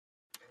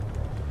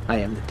I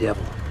am the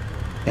devil,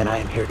 and I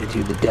am here to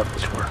do the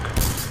devil's work.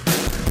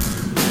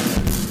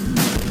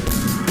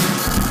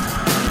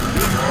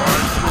 I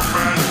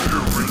command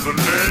you in the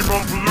name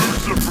of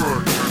Lucifer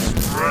to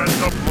spread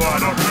the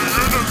blood of the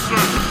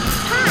innocent.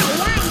 Hi,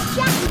 I'm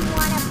Chucky.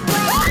 Wanna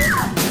play?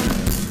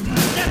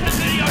 Let the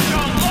video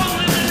show long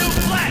live the new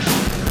flesh!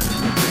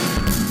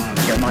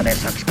 Your mother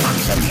sucks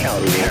cocks from hell,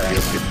 Derek.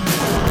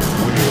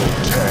 We'll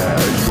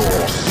tear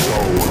your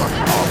soul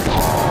apart.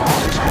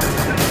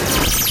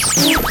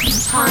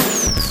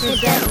 The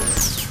devil.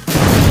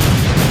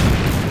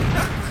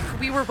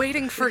 We were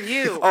waiting for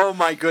you. Oh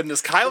my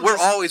goodness, Kyle. We're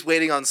always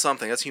waiting on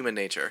something. That's human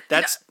nature.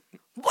 That's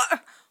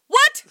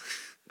What?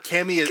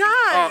 Cammy is. God.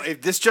 Oh,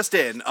 if this just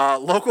in.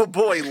 Local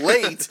boy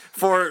late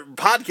for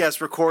podcast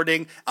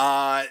recording.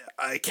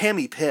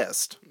 Cammy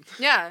pissed.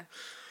 Yeah.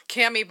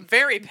 Cammy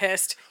very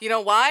pissed. You know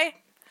why?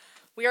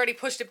 We already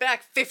pushed it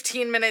back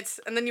 15 minutes,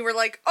 and then you were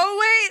like,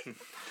 "Oh wait,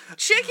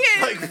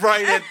 chicken!" Like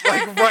right at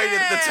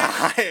the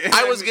time.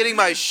 I was getting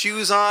my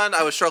shoes on.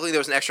 I was struggling. There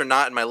was an extra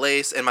knot in my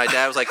lace, and my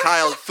dad was like,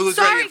 "Kyle, food's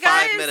ready Sorry, in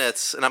 5 guys.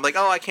 minutes." And I'm like,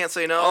 "Oh, I can't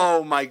say no."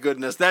 Oh my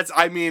goodness,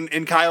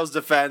 in Kyle's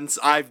defense,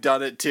 I've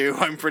done it too.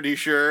 I'm pretty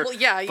sure. Well,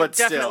 yeah, you but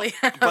definitely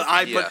still. have.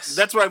 But Yes.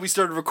 that's why we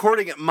started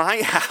recording at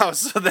my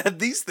house so that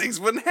these things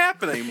wouldn't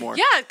happen anymore.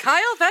 Yeah,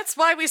 Kyle, that's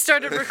why we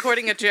started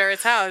recording at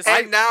Jarrett's house.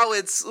 And now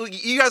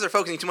you guys are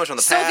focusing too much on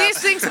the So past. these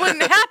things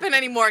wouldn't happen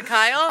anymore,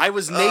 Kyle. I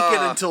was naked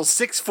until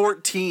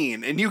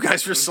 6:14, and you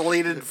guys were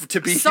slated to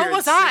be So here.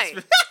 was at I.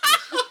 6.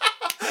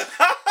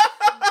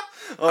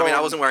 I mean,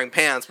 I wasn't wearing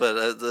pants,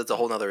 but that's a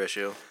whole nother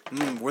issue.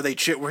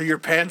 Were your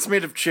pants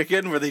made of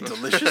chicken? Were they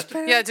delicious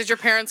pants? Yeah, did your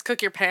parents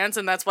cook your pants,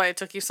 and that's why it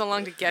took you so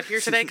long to get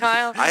here today,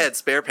 Kyle? I had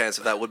spare pants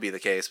if that would be the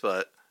case,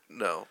 but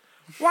no.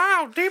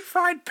 Wow, deep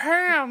fried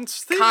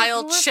pants.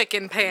 Kyle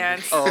chicken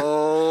pants.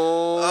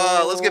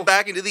 Oh. Let's get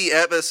back into the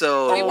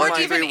episode. We weren't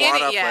even in it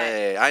Wanna yet.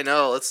 Play. I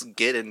know. Let's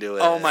get into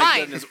it. Oh my Fine.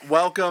 goodness.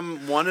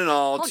 Welcome one and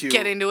all I'll to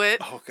get into it.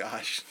 Oh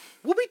gosh.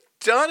 We'll be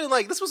done in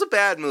this was a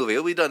bad movie.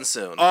 It'll be done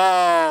soon.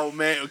 Oh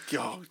man.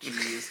 Oh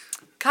jeez.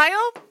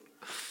 Kyle,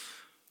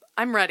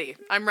 I'm ready.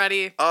 I'm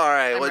ready. All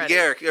right. I'm Well, ready.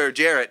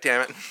 Jarrett,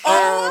 damn it.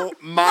 Oh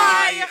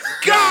my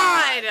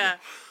God!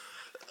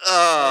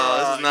 Oh,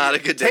 this is not a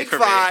good day Take for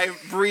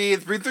 5,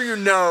 breathe through your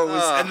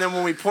nose, and then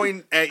when we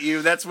point at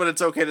you, that's when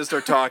it's okay to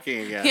start talking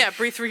again. Yeah,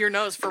 breathe through your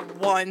nose for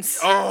once.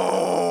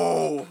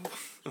 Oh.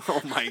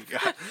 Oh my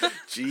god.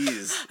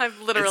 Jeez. I'm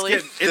literally.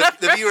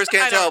 The viewers I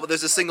can't know. tell, but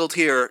there's a single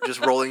tear just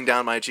rolling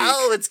down my cheek.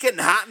 Oh, it's getting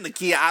hot in the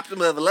Kia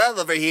Optima of love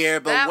over here,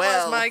 but That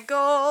well. was my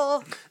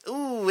goal.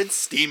 Ooh, it's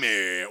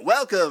steamy.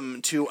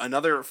 Welcome to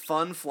another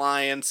fun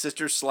flying,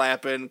 sister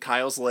slapping,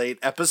 Kyle's late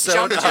episode.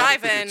 Jump of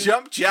jiving.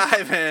 Jump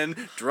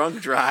jiving,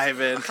 drunk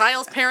driving.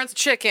 Kyle's parents'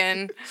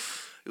 chicken.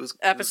 It was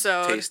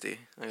Episode. tasty.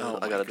 I got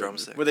a goodness.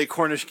 drumstick. Were they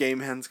Cornish game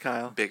hens,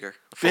 Kyle? Bigger.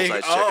 A Big.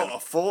 full-size chicken. Oh, a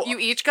full. You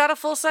each got a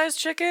full-size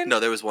chicken? No,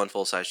 there was one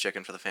full-size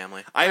chicken for the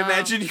family. I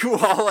imagine you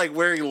all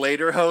wearing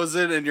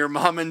lederhosen and your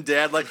mom and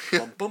dad bum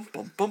bum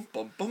bum bum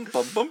bum bum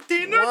bum bum.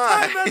 Dinner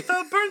Why? time at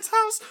the Burns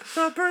house.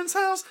 The Burns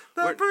house.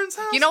 The Burns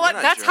house. You know what?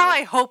 We're not That's how drunk.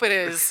 I hope it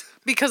is.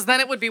 Because then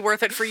it would be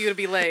worth it for you to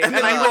be late. And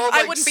then you all,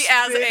 I wouldn't be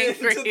as spin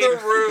angry. into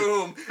the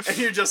room, and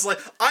you're just like,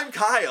 I'm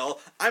Kyle.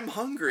 I'm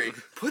hungry.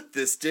 Put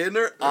this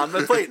dinner on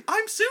my plate.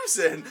 I'm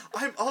Susan.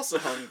 I'm also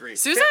hungry.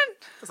 Susan?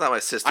 That's not my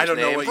sister's I don't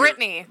know name. what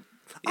Brittany.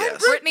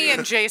 Yes. Brittany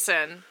and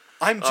Jason.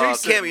 I'm Oh,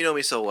 Jason. Cam, you know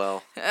me so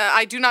well.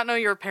 I do not know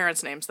your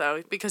parents' names,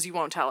 though, because you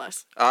won't tell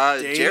us.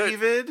 Jared,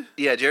 David.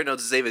 yeah, Jared knows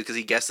it's David because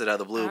he guessed it out of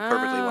the blue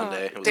perfectly one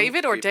day. It was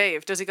David or creepy.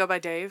 Dave? Does he go by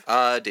Dave?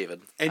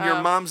 David. And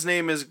your mom's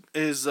name is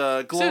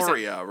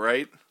Gloria,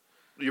 right?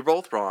 You're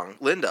both wrong.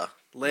 Linda.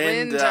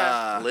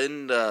 Linda.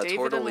 Linda David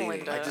and Tortellini.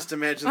 Linda. I just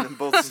imagine them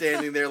both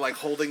standing there,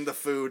 holding the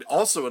food,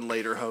 also in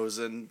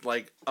lederhosen,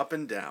 up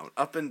and down,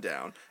 up and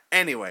down.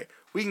 Anyway,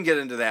 we can get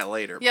into that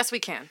later. Yes, we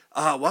can.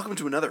 Welcome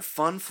to another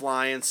fun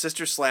flying,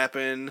 sister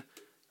slapping,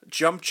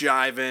 jump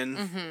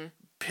jiving,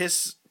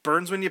 piss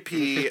burns when you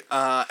pee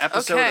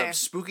episode Okay. of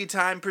Spooky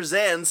Time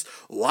Presents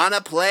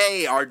Wanna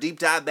Play, our deep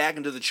dive back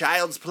into the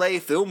Child's Play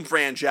film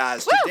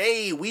franchise. Woo!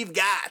 Today we've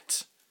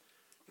got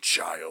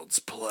Child's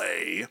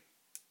Play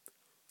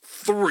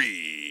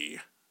 3.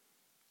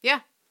 Yeah.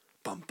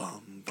 Bum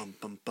bum bum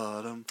bum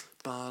bum bum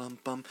bum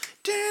bum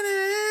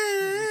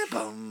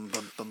bum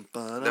bum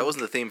bum. That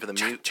wasn't the theme for the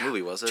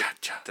movie, was it?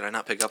 cha. Did I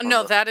not pick up on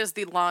No, the... that is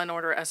the Law and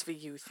Order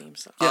SVU theme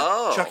song. Yeah,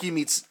 Oh. Chucky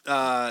meets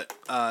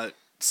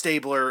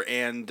Stabler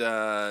and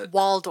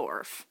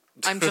Waldorf.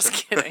 I'm just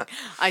kidding.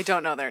 I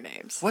don't know their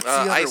names. what's the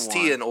other Ice-T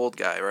one? and Old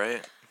Guy,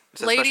 right? Is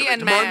that Lady special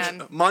and victim?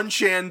 Man.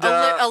 Munch and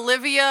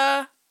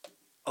Olivia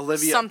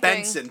Olivia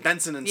something.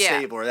 Benson and Yeah.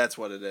 Stabler. That's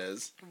what it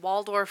is.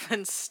 Waldorf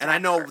and And I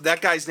know Stafford.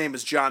 that guy's name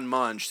is John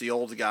Munch, the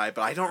old guy,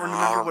 but I don't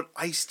remember what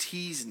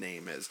Ice-T's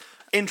name is.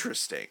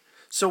 Interesting.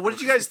 So, what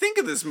did you guys think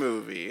of this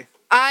movie?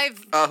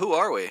 Who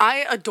are we?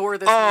 I adore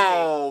this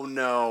Oh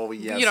no!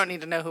 Yes. movie. You don't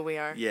need to know who we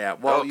are. Yeah.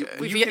 Well,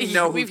 Okay. you can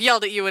know who We've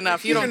yelled at you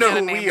enough. You don't know get a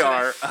who name we today.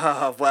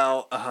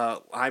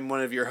 are. I'm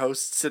one of your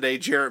hosts today,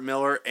 Jarrett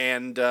Miller,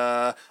 and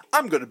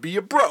I'm gonna be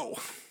a bro.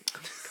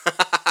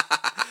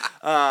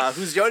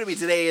 Who's joining me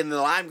today in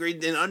the lime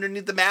green and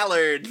underneath the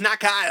mallard? Not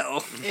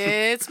Kyle.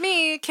 It's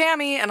me,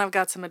 Cammy, and I've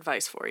got some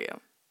advice for you.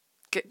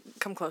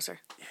 Come closer.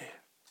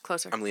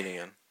 Closer. I'm leaning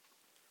in.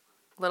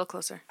 A little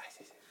closer.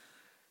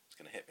 It's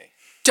gonna hit me.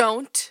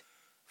 Don't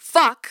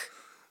fuck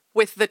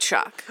with the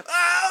Chuck.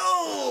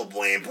 Oh,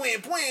 bwah, bwah,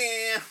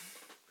 bwah.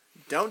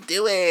 Don't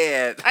do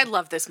it. I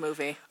love this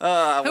movie. Who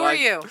are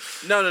you?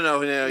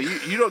 No.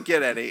 You don't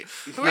get any.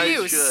 Who are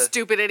you, should.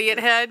 stupid idiot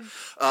head?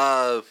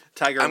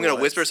 Tiger I'm gonna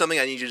Woods. whisper something.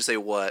 I need you to say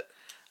what.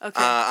 Okay.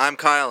 I'm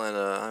Kyle, and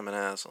I'm an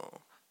asshole.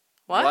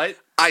 What?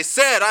 I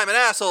said I'm an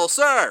asshole,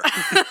 sir.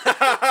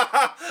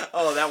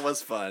 Oh, that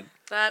was fun.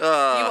 That you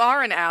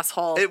are an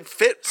asshole. It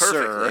fit Sir.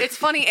 perfectly. It's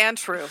funny and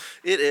true.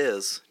 It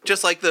is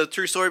just like the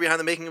true story behind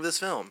the making of this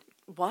film.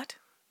 What?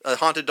 A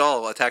haunted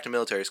doll attacked a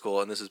military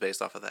school, and this is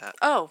based off of that.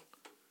 Oh.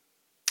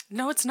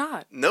 No, it's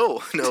not.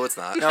 No, it's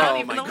not. Not Oh,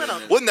 even my a little.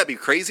 goodness. Wouldn't that be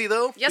crazy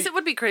though? Yes, it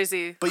would be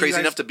crazy. But you Crazy guys-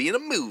 enough to be in a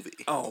movie.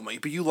 Oh my!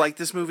 But you like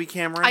this movie,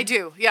 Cameron? I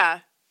do, yeah.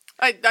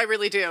 I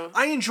really do.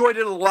 I enjoyed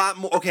it a lot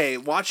more. Okay,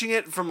 watching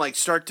it from like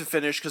start to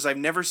finish because I've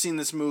never seen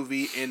this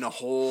movie in a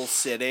whole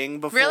sitting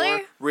before.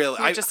 Really?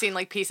 Really? You've just seen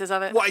like pieces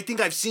of it? Well, I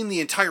think I've seen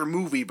the entire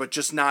movie, but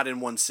just not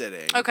in one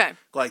sitting. Okay.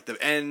 Like the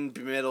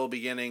end, middle,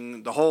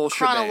 beginning, the whole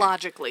shebang.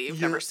 Chronologically,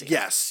 you've never seen it.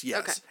 Yes.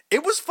 Okay.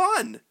 It was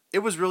fun. It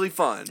was really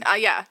fun.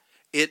 Yeah.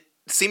 It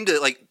seemed to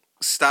like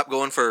stop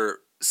going for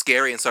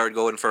scary and started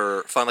going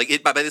for fun. Like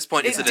it by this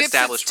point, it's an dips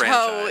established its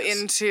toe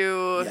franchise.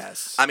 into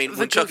Yes. I mean, the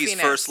when Chucky's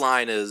goofiness. first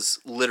line is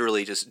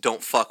literally just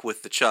 "Don't fuck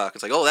with the Chuck,"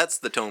 it's like, oh, that's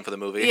the tone for the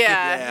movie.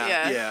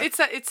 Yeah. Yeah.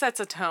 It sets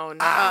a tone.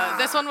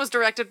 This one was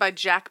directed by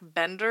Jack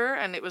Bender,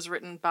 and it was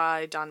written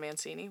by Don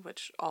Mancini,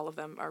 which all of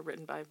them are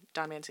written by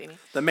Don Mancini.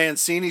 The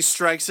Mancini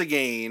strikes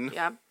again.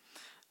 Yeah.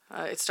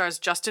 It stars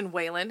Justin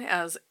Whalen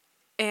as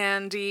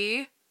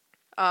Andy,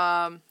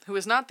 who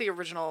is not the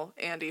original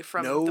Andy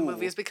from No. the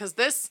movies, because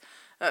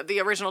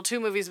the original two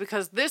movies,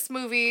 because this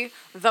movie,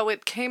 though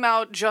it came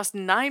out just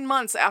 9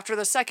 months after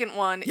the second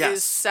one, Yes.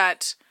 is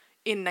set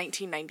in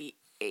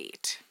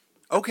 1998.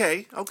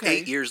 Okay.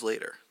 8 years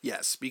later.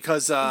 Yes,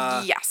 because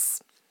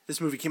Yes.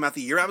 this movie came out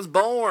the year I was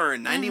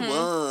born,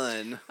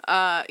 91.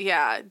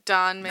 Yeah,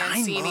 Don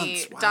Mancini.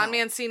 months, wow. Don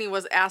Mancini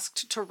was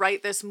asked to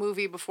write this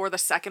movie before the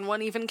second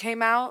one even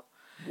came out.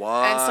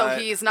 What? And so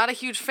he's not a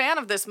huge fan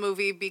of this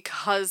movie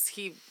because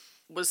he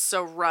was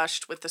so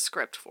rushed with the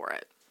script for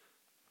it.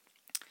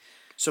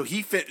 So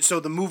so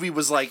the movie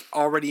was like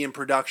already in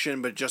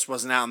production, but it just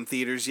wasn't out in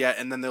theaters yet.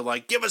 And then they're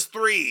like, "Give us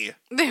 3."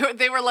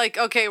 They were like,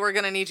 okay, we're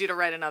gonna need you to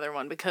write another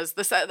one because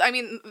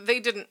they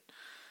didn't.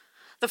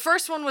 The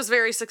first one was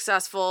very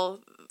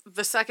successful.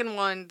 The second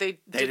one, they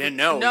didn't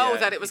know yet.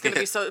 that it was gonna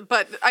be so.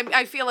 But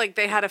I feel like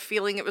they had a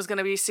feeling it was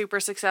gonna be super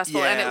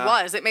successful, and Yeah. it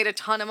was. It made a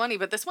ton of money,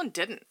 but this one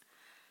didn't.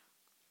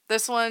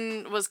 This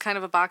one was kind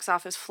of a box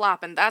office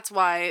flop, and that's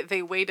why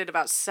they waited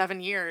about 7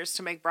 years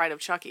to make Bride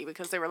of Chucky,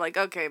 because they were like,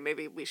 okay,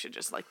 maybe we should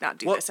just like not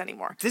do Well, this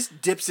anymore. This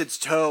dips its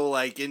toe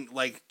like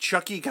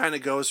Chucky kind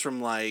of goes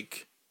from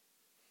like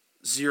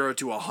 0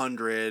 to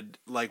 100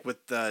 like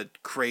with the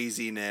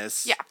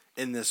craziness. Yeah.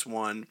 In this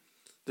one,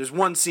 there's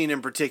one scene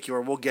in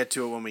particular. We'll get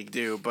to it when we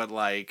do, but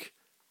like,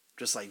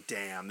 just like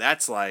damn,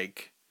 that's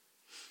like.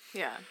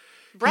 Yeah.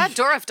 Brad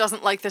Dourif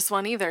doesn't like this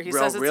one either. He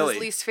says it's really?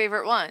 his least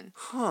favorite one.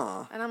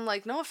 Huh. And I'm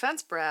like, no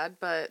offense, Brad,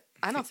 but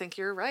I don't think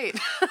you're right.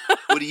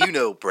 What do you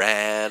know,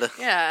 Brad?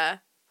 Yeah.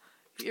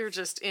 You're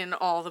just in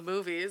all the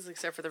movies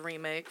except for the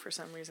remake for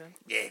some reason.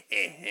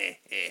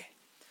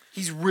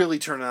 He's really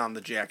turning on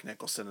the Jack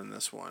Nicholson in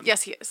this one.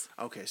 Yes, he is.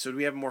 Okay, so do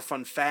we have more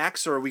fun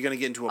facts, or are we gonna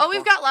get into a? Oh,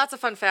 we've got lots of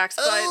fun facts,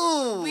 but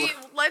Oh.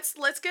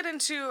 let's get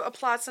into a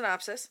plot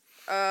synopsis.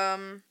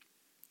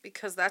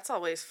 Because that's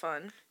always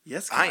fun.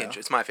 Yes, Kyle.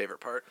 It's my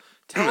favorite part.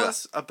 Tell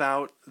us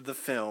about the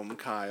film,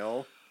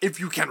 Kyle, if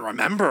you can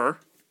remember.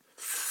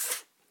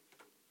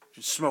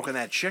 Just smoking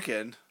that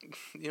chicken.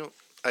 You know,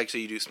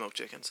 actually, you do smoke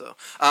chicken, so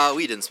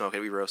we didn't smoke it.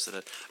 We roasted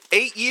it.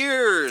 8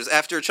 years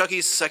after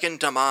Chucky's second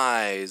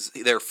demise,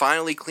 they're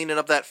finally cleaning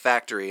up that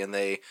factory, and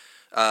they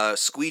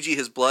squeegee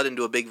his blood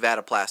into a big vat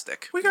of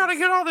plastic. We gotta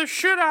get all this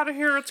shit out of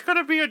here. It's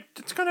gonna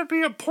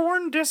be a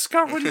porn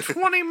disco in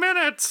 20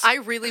 minutes. I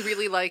really,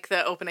 really like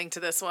the opening to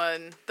this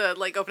one. The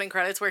like opening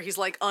credits where he's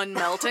like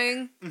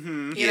unmelting.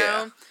 You Yeah.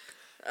 know?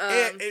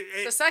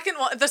 The second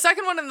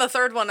one and the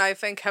third one I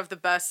think have the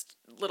best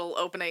little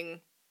opening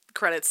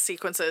credits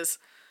sequences.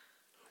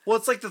 Well,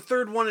 it's like the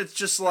third one. It's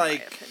just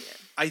like opinion.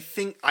 I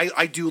think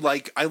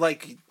I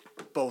like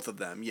both of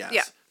them. Yes.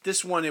 Yeah.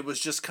 This one, it was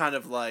just kind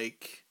of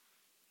like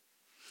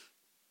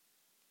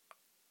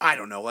I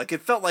don't know. Like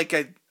it felt like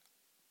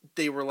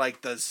they were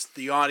like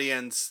the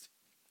audience.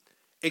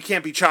 It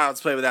can't be Child's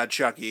Play without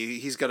Chucky.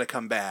 He's gonna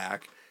come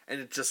back, and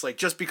it's just like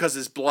just because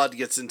his blood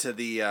gets into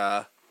the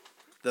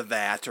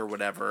vat or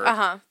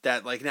whatever.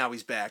 That like now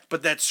he's back.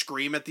 But that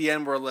scream at the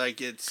end where like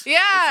it's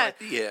Yeah.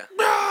 Yeah.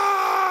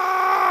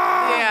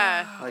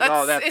 Yeah. Like,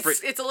 oh, that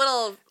it's a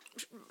little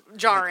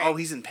jarring. oh,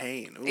 he's in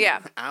pain. Ooh,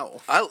 Yeah.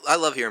 Ow. I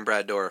love hearing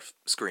Brad Dourif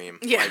scream.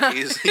 Yeah. Like,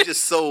 he's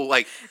just so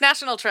like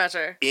National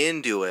treasure.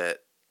 into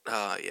it.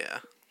 Yeah.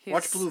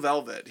 Watch Blue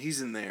Velvet.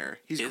 He's in there.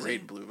 He's Is great he?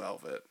 in Blue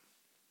Velvet.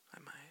 I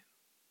might.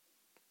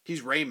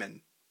 He's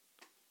Raymond.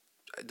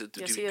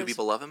 Yes, he Do is.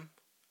 people love him?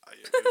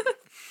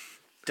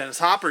 Dennis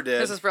Hopper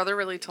did. Is his brother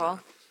really tall?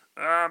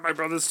 My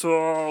brother's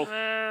tall.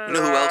 You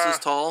know who else is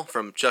tall,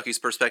 from Chucky's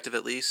perspective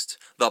at least?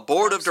 The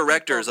board of Most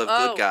directors people.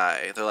 of Oh. Good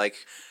Guy. They're like,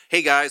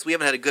 hey guys, we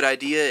haven't had a good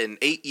idea in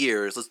 8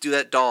 years. Let's do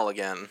that doll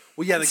again.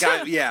 Well, yeah, the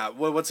guy. Yeah,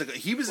 what's it?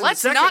 He was in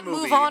Let's the second not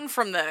movie. move on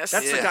from this.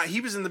 That's the Yeah. guy.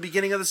 He was in the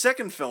beginning of the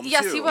second film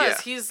Yes, too. he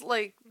was.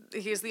 Yeah.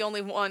 He's the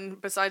only one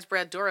besides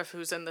Brad Dourif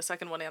who's in the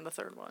second one and the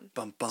third one.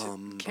 Bum,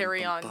 bum,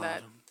 Carry bum, on bum,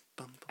 that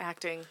bum, bum.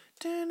 acting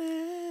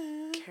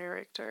Da-na.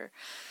 character.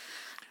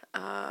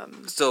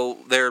 So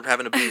they're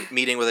having a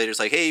meeting where they're just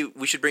like, hey,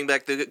 we should bring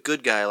back the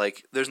Good Guy.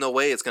 Like, there's no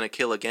way it's going to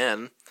kill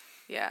again.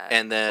 Yeah.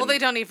 And then- well, they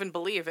don't even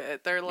believe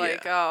it. They're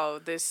like, "Oh,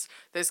 this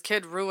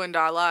kid ruined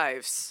our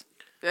lives."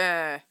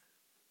 Yeah.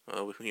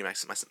 Oh, we need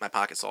my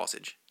pocket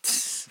sausage.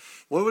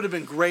 What would have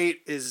been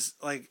great is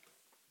like,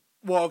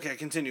 well, okay,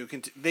 continue.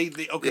 They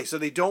okay, so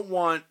they don't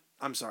want.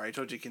 I'm sorry, I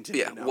told you to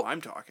continue. Yeah, No, well,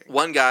 I'm talking.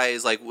 One guy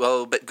is like,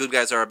 well, but Good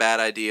Guys are a bad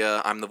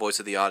idea. I'm the voice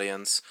of the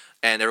audience.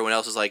 And everyone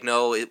else is like,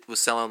 no, it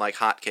was selling like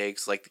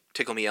hotcakes, like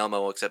Tickle Me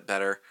Elmo, except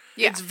better.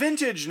 Yeah. It's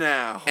vintage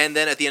now. And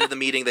then at the end of the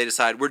meeting, they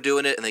decide we're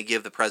doing it, and they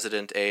give the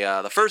president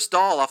the first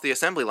doll off the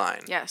assembly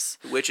line. Yes.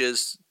 Which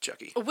is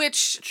Chucky.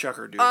 Which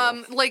Chucker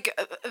Doodle.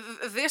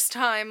 this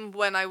time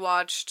when I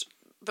watched,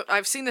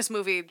 I've seen this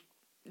movie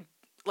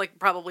like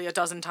probably a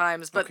dozen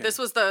times, but Okay. this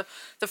was the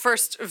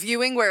first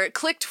viewing where it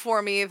clicked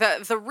for me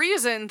that the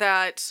reason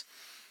that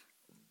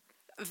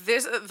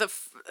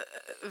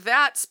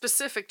that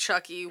specific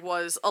Chucky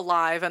was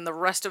alive and the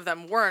rest of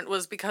them weren't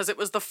was because it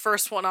was the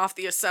first one off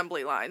the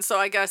assembly line. So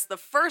I guess the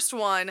first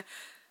one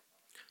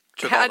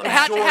Took all had the-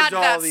 Absorbed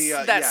all that, the,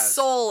 that yes.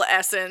 soul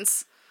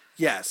essence,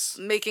 Yes.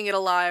 making it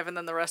alive, and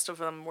then the rest of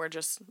them were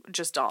just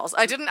dolls.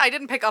 I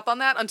didn't pick up on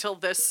that until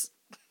this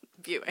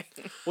viewing.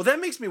 Well, that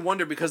makes me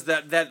wonder because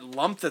that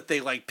lump that they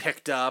like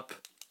picked up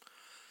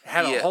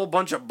had a Yeah. whole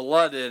bunch of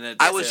blood in it.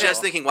 I was still.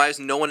 just thinking, why is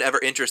no one ever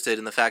interested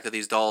in the fact that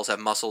these dolls have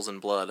muscles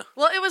and blood?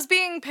 Well, it was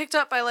being picked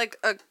up by like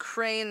a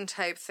crane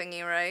type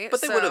thingy, right?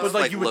 But they would've- But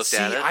like, like you would looked see,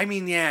 at it. I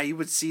mean, yeah, you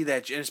would see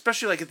that, and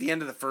especially like at the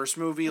end of the first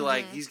movie,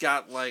 like Mm-hmm. he's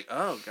got like,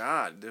 oh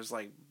god, there's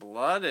like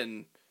blood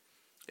and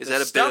Is There's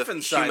that a stuff bit of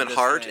inside human this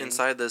heart thing.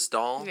 inside this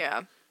doll?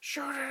 Yeah,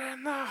 shoot it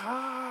in the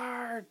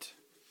heart.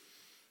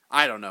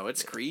 I don't know.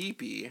 It's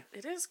creepy.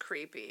 it is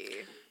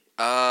creepy.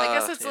 I I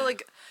guess it's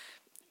like,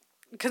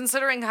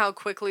 considering how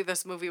quickly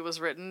this movie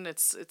was written,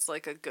 it's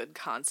like a good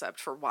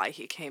concept for why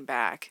he came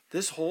back.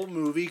 This whole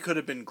movie could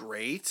have been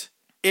great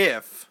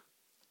if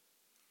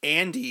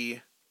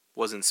Andy.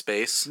 was in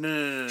space.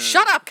 No.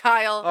 Shut up,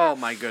 Kyle. Oh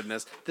my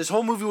goodness. This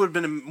whole movie would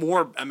have been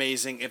more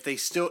amazing if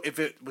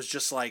it was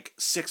just like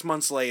 6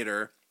 months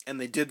later and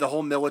they did the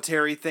whole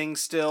military thing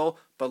still,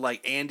 but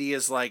like Andy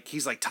is like,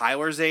 he's like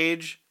Tyler's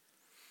age,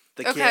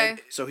 the Okay.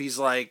 kid. So he's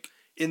like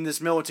in this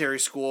military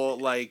school,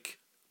 like,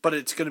 but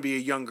it's going to be a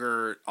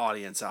younger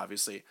audience,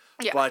 obviously.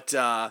 Yeah. But,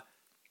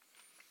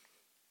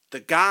 the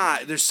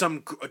guy, there's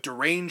some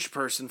deranged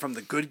person from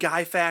the Good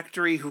Guy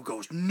factory who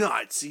goes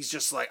nuts. He's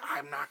just like,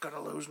 I'm not going to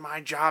lose my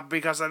job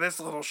because of this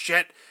little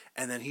shit.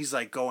 And then he's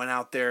like going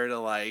out there to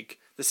like,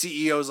 the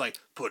CEO's like,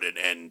 put an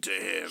end to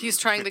him. He's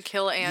trying to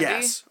kill Andy.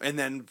 Yes. And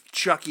then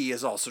Chucky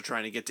is also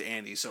trying to get to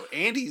Andy. So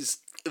Andy's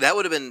That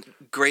would have been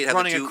great. How the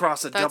running two-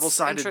 across a That's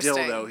double-sided interesting.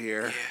 dildo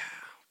here. Yeah.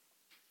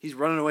 He's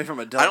running away from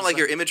a double. I don't like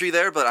your imagery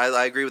there, but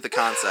I agree with the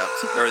concept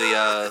or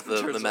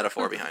the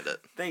metaphor behind it.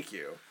 Thank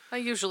you. I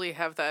usually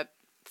have that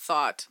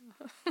thought.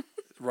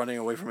 Running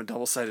away from a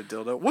double-sided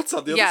dildo. What's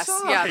on the Yes,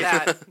 other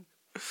yeah, side? that.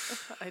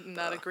 I'm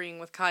not agreeing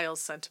with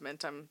Kyle's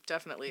sentiment. I'm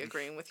definitely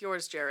agreeing with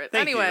yours, Jarrett.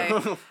 Thank Anyway,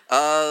 you.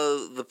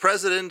 The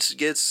president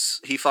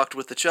he fucked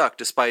with the Chuck,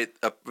 despite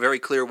a very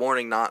clear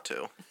warning not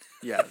to.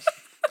 Yes.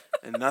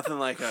 And nothing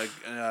like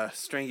a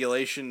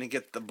strangulation to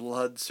get the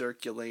blood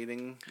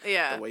circulating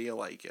Yeah. the way you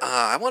like it.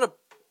 I want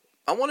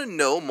to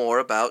know more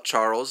about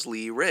Charles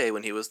Lee Ray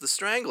when he was the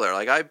Strangler.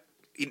 Like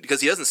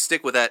because he doesn't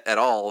stick with that at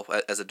all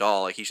as a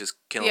doll. Like he's just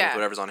killing Yeah. with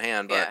whatever's on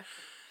hand. But yeah.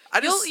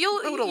 I just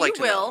you I would have liked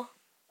to will know.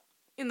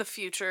 in the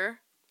future.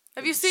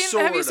 Have you seen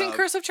Sort Have you seen of.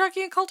 Curse of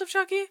Chucky and Cult of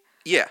Chucky?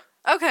 Yeah.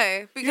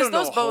 Okay, because don't know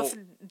those a both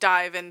whole-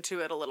 dive into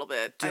it a little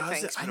bit. I Does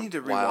think. it? I need to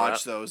while.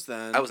 rewatch those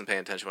then. I wasn't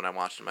paying attention when I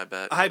watched them. I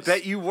bet. I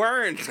bet you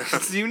weren't.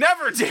 You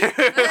never do. I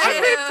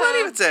paid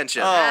plenty of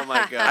attention. Oh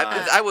my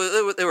god. I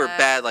was. They were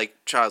bad, like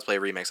Child's Play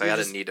remakes. Like I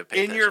Just didn't need to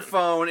pay in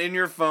attention.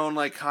 your phone,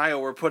 like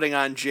Kyle, we're putting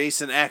on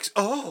Jason X.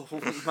 Oh,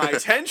 my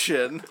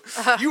attention.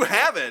 You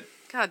have it.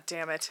 God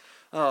damn it.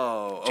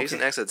 Oh, okay.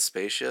 Jason X had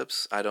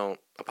spaceships. I don't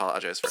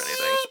apologize for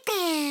anything.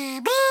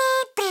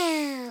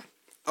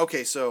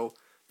 Okay, so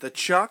the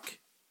Chuck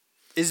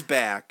is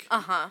back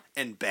Uh-huh.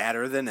 and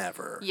badder than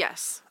ever.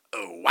 Yes.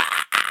 Oh,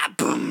 wah,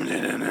 boom,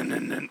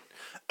 na-na-na-na-na.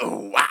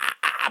 Oh,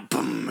 wah,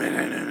 boom,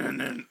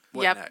 na-na-na-na-na.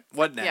 What Yep. next?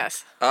 What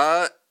next?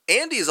 Yes.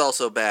 Andy's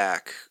also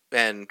back,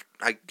 and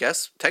I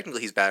guess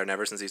technically he's badder than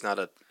ever since he's not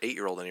a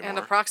 8-year-old anymore. And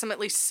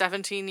approximately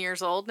 17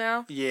 years old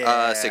now.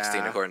 Yeah.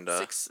 16 according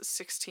to.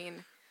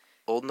 16.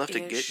 old enough to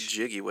get Ish.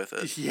 jiggy with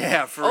it.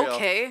 Yeah, for real.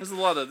 Okay. There's a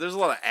lot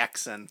of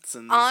accents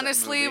in this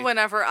Honestly, movie.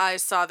 whenever I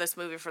saw this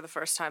movie for the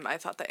first time, I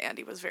thought that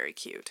Andy was very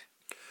cute.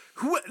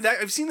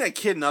 I've seen that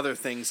kid in other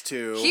things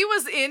too. He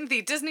was in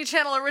the Disney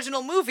Channel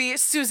original movie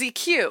Susie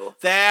Q.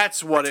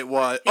 That's what it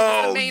was. He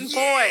was the main boy.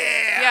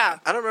 Yeah.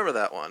 I don't remember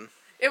that one.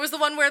 It was the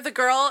one where the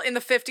girl in the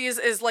 50s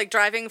is like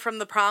driving from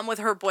the prom with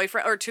her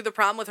boyfriend or to the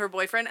prom with her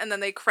boyfriend, and then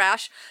they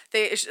crash.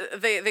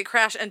 They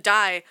crash and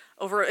die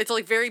over. It's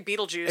like very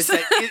Beetlejuice.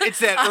 It's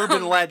that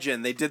urban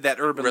legend. They did that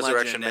urban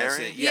Resurrection legend.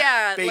 Mary?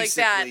 Yeah, like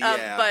that. basically,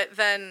 yeah. But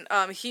then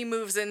he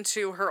moves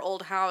into her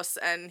old house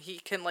and he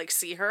can like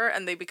see her,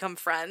 and they become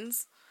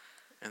friends.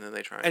 And then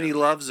they try. And he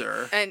loves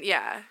her. And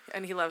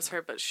and he loves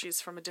her, but she's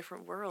from a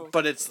different world.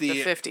 But it's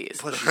the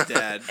 50s. But she's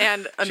dead.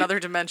 And another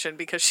dimension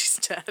because she's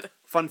dead.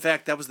 Fun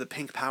fact, that was the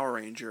Pink Power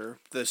Ranger.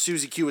 The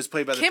Susie Q was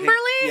played by the Kimberly?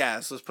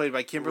 Yes, was played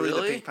by Kimberly the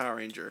Really? Pink Power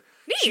Ranger.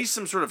 Neat. She's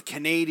some sort of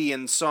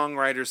Canadian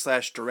songwriter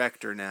 /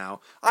 director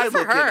now. I for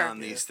look in her. on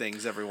these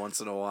things every once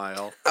in a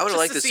while. I would Just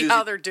like to the see Susie.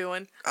 how they're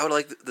doing. I would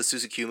like the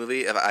Susie Q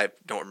movie. If I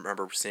don't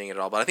remember seeing it at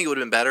all, but I think it would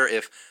have been better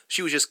if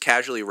she was just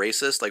casually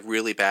racist, like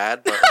really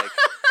bad, but like.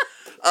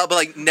 But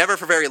like never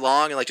for very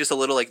long, and like just a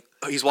little like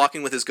he's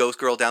walking with his ghost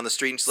girl down the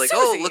street, and she's like,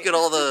 "Oh, Susie. look at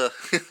all the."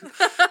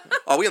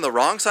 Are we on the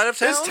wrong side of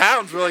town? This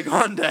town's really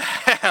gone to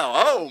hell.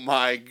 Oh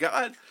my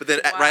god. But then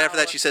right after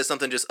Wow. that, she says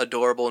something just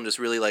adorable and just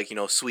really like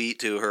sweet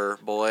to her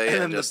boy,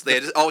 And and, then they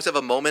just always have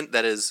a moment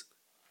that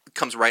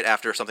comes right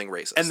after something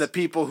racist. And the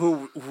people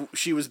who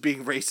she was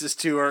being racist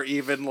to are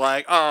even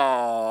like,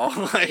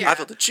 oh, like, I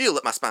felt a chill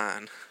at my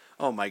spine.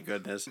 oh my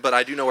goodness. But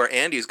I do know where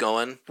Andy's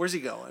going. Where's he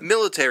going?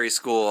 Military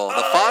school.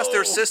 The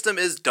foster system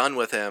is done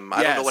with him.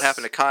 I don't know what Yes.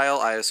 happened to Kyle.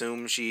 I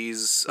assume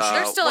she's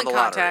They're still won in the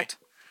lottery. contact.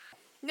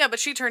 Yeah, but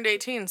she turned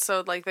 18,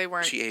 so like they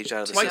weren't. She aged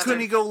out of the Why system.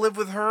 couldn't he go live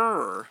with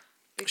her?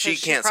 because She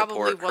can't probably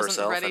support wasn't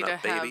herself ready and to a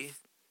baby.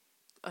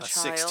 have A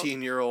child.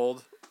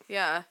 16-year-old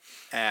Yeah,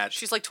 at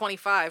she's like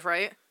 25,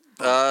 right?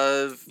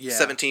 Yeah.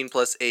 17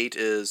 plus 8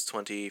 is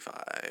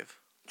 25.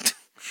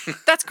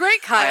 That's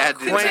great, Kyle. I had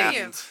to do that. Continue.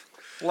 Quaint.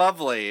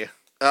 Lovely.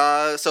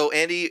 So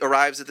Andy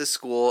arrives at this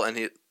school,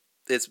 and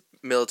it's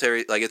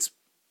military. Like it's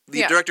the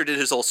Yeah. director did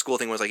his whole school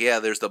thing. Was like, yeah,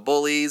 there's the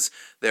bullies.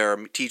 There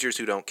are teachers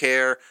who don't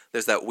care.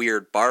 There's that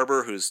weird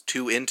barber who's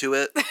too into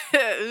it.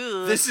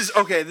 Ooh. This is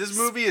okay. This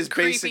movie is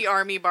creepy basic.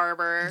 army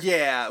barber.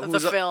 Yeah, of the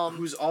film.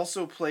 who's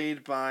also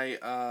played by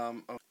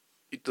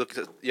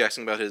You're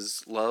asking about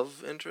his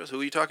love interest.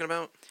 Who are you talking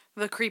about?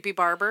 The creepy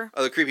barber.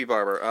 Oh, the creepy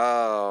barber.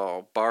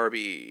 Oh,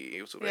 Barbie.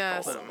 What's what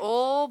Yes, they call him?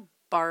 old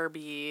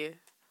Barbie.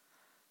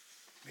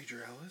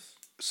 Major Ellis.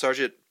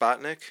 Sergeant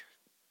Botnick,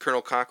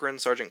 Colonel Cochran,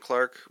 Sergeant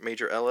Clark,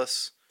 Major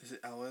Ellis, Is it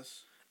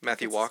Ellis?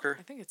 Matthew Walker.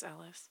 I think it's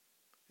Ellis.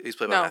 He's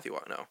played by No. Matthew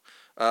Walker.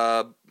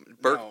 No.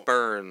 Burt No.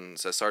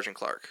 Burns as Sergeant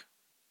Clark.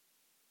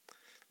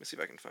 Let me see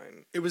if I can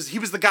find. He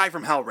was the guy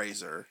from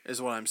Hellraiser,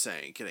 is what I'm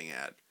saying. Getting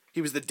at.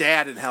 He was the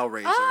dad in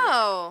Hellraiser.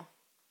 Oh,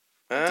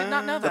 did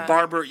not know The that.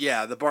 barber,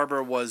 yeah, the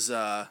barber was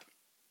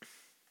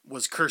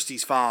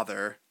Kirsty's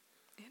father.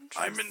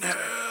 I'm in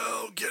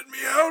hell. Get me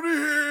out of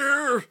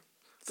here.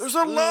 There's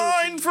a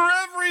line for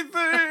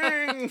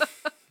everything.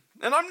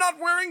 And I'm not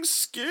wearing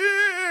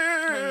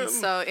skin.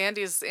 So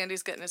Andy's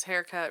getting his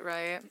hair cut,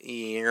 right?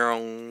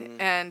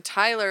 And And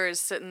Tyler is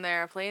sitting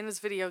there playing his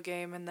video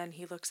game, and then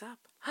he looks up.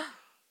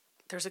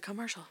 There's a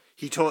commercial.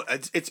 He told.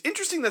 It's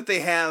interesting that they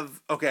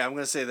have. Okay, I'm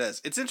going to say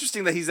this. It's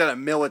interesting that he's at a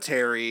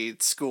military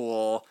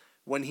school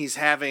when he's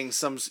having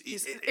some.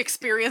 He's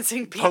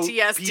experiencing po-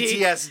 PTSD.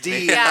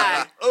 PTSD.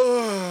 Yeah.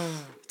 Ugh.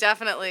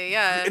 Definitely,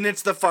 yeah. And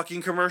it's the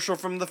fucking commercial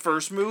from the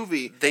first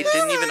movie. they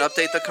didn't even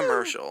update the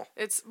commercial.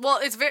 It's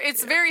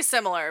very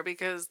similar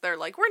because they're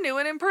like, we're new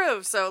and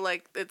improved, so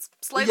like it's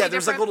slightly Yeah,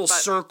 there's like a different, little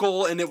but-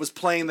 circle, and it was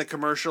playing the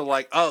commercial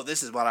like, oh,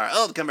 this is what our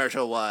old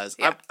commercial was.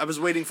 Yeah. I was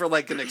waiting for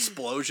like an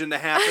explosion to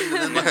happen,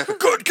 and then like,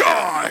 good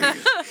guy!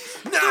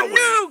 Now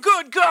New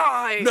good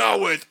guy. now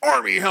with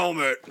army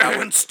helmet,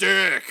 now in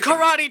stick.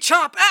 Karate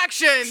chop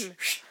action.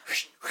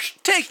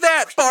 Take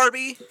that,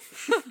 Barbie.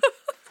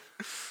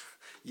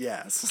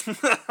 Yes.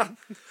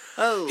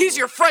 He's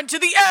your friend to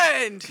the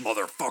end.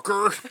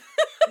 Motherfucker.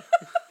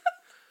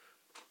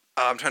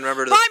 I'm trying to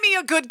remember. Buy me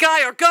a good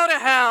guy or go to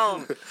hell.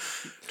 Trying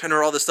to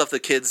remember all the stuff the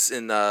kids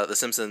in The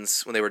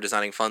Simpsons when they were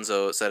designing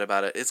Funzo said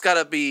about it. It's got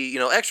to be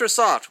extra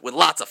soft with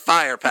lots of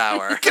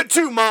firepower. Get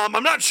to, Mom.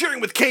 I'm not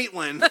sharing with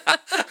Caitlin.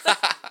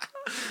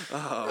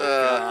 Oh,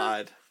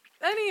 God.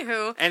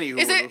 Anywho,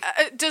 is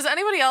it? Does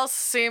anybody else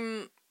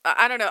seem?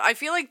 I don't know. I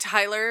feel like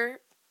Tyler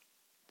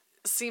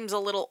seems a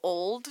little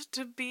old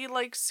to be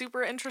like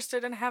super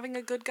interested in having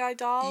a good guy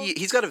doll.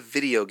 He's got a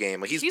video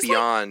game. Like he's He's,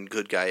 beyond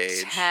good guy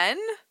age. 10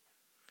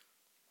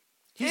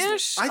 He's-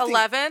 ish, I think-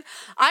 11.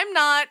 I'm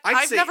not.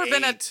 I'd say never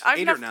been a. 8, I've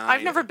 8 or never. 9.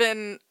 I've never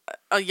been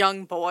a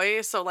young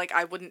boy, so like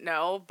I wouldn't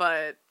know.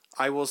 But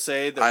I will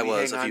say that I we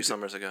was hang a on few to-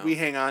 summers ago. We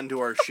hang on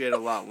to our shit a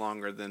lot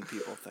longer than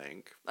people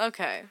think.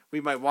 okay, We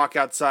might walk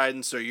outside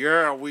and say,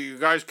 yeah, you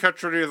guys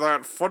catch any of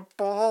that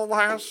football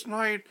last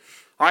night?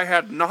 I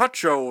had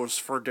nachos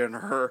for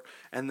dinner,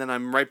 and then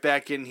I'm right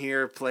back in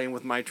here playing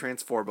with my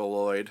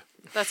Transforboloid.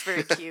 That's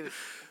very cute.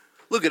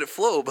 Look at it,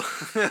 Flobe.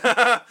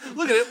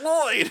 Look at it,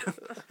 Lloyd.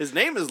 His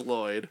name is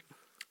Lloyd.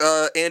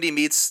 Andy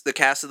meets the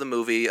cast of the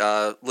movie.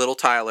 Little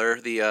Tyler,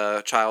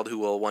 the child who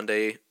will one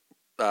day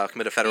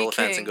commit a federal Be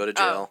offense king. and go to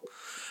jail.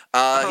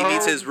 He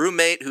meets his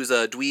roommate, who's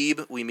a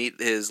dweeb. We meet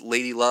his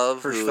lady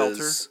love, who Hirschfelter?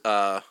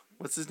 is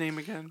What's his name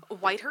again?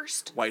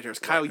 Whitehurst?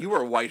 Whitehurst. Kyle, you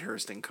are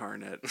Whitehurst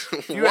incarnate.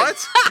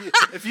 what?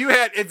 If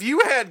you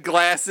had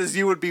glasses,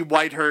 you would be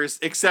Whitehurst.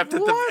 Except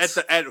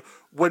at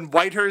when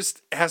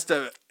Whitehurst has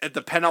to at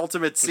the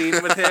penultimate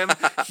scene with him,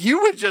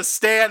 you would just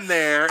stand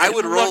there. I and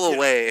would roll look-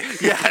 away.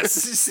 Yes.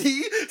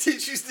 See,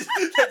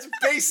 that's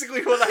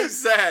basically what I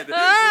said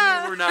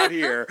when you were not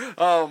here.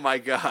 Oh my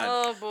god.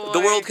 Oh boy.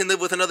 The world can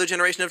live with another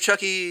generation of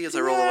Chucky as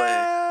I roll away.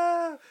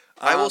 Yeah.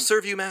 I will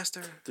serve you,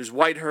 master. There's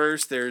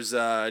Whitehurst. There's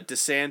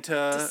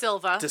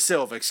DeSanta. De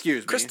Silva.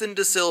 Excuse me. Kristen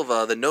De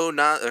Silva,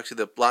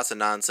 the lots of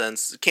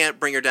nonsense, can't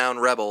bring her down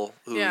rebel,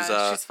 who's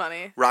Yeah, she's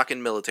funny.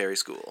 rocking military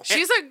school.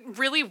 She's a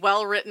really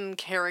well-written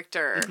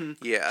character.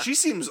 Yeah, She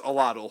seems a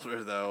lot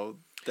older though.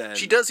 Than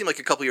she does seem like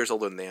a couple years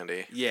older than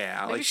Andy.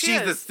 Yeah, Maybe like she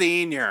she's the is.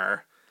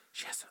 senior.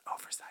 She has an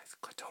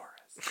oversized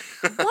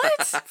clitoris.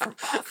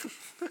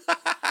 What?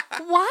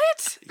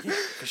 What? Yeah,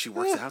 because she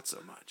works out so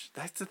much.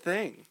 That's the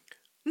thing.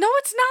 No,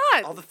 it's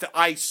not. All the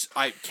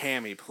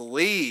Cammy,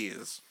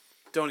 please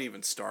don't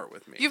even start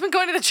with me. You've been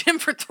going to the gym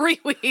for 3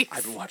 weeks.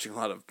 I've been watching a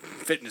lot of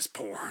fitness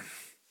porn.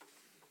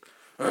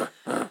 They're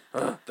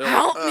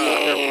Help me!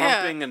 They're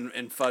pumping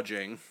and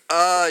fudging.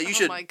 You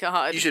should. Oh my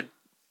god. You should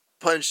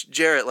punch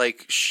Jarrett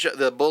like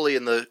the bully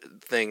in the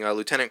thing,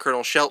 Lieutenant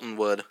Colonel Shelton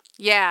would.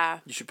 Yeah.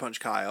 You should punch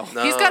Kyle.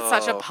 No. He's got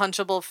such a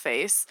punchable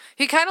face.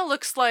 He kind of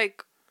looks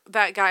like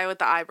that guy with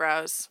the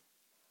eyebrows.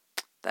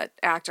 That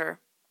actor.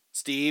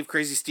 Steve,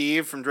 Crazy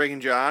Steve from Drake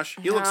and Josh.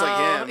 He looks like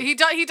No, him.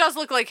 He does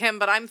look like him,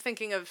 but I'm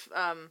thinking of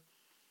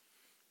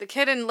the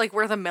kid in like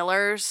We're the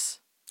Millers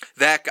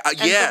That guy, and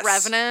yes. the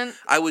Revenant.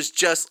 I was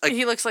just like,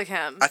 He looks like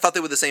him. I thought they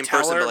were the same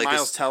person, Teller, but like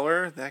Miles this.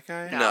 Teller, that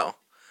guy. No.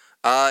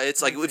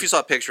 It's like if you saw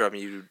a picture of him,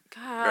 you'd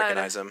God,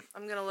 recognize him.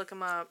 I'm gonna look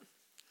him up.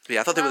 But yeah,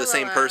 I thought they were the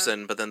same La.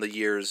 person, but then the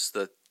years,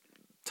 the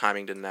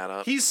timing didn't add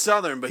up. He's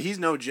Southern, but he's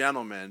no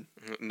gentleman.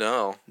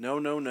 No.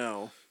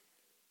 No.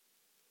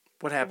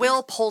 What happened?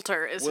 Will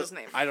Poulter is his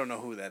name. I don't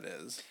know who that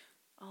is.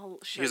 I'll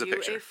show Here's a you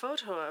picture. a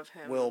photo of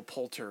him. Will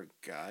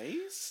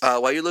Poltergeist?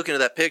 While you're looking at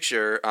that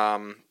picture,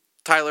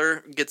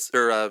 Tyler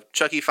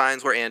Chucky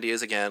finds where Andy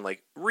is again,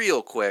 like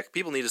real quick.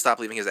 People need to stop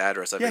leaving his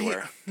address Yeah,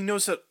 everywhere. he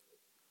knows that.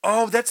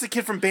 Oh, that's the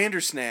kid from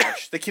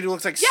Bandersnatch. The kid who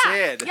looks like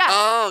Sid. Yeah.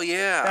 Oh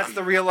yeah. That's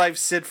the real life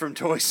Sid from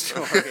Toy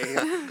Story.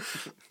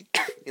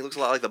 He looks a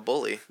lot like the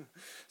bully.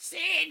 Sid,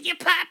 your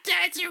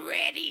Pop-Tarts are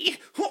ready.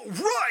 Oh,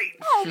 right.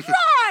 All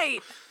right.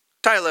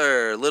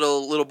 Tyler,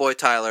 little boy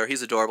Tyler,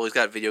 he's adorable. He's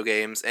got video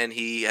games, and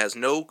he's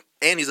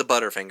a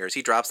Butterfingers.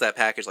 He drops that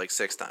package like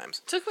 6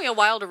 times. Took me a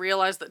while to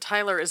realize that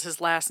Tyler is his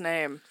last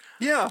name.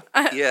 Yeah.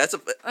 Yeah, that's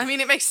a I mean,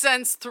 it makes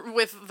sense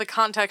with the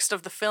context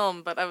of the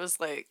film, but I was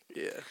like,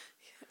 yeah.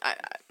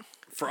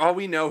 For all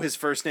we know, his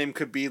first name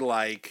could be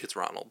like. It's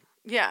Ronald.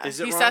 yeah, Is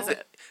it he Ronald? says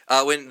it.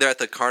 When they're at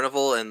the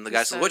carnival, and the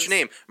guy says, "What's your says-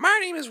 name?" "My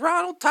name is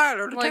Ronald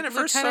Tyler, Lieutenant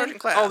First Lieutenant- Sergeant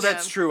Class." Oh,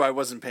 that's true. I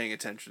wasn't paying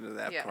attention to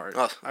that Yeah. part.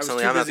 Oh, I was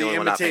suddenly too I'm not busy the only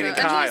one not paying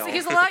imitating attention. Kyle. And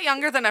he's a lot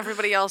younger than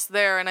everybody else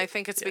there, and I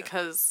think it's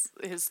because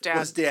his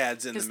His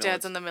dad's in his the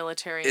dad's military. in the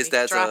military. His And he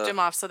dad's dropped a- him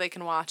off so they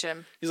can watch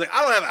him. He's like,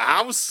 I don't have a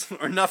house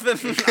or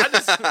nothing.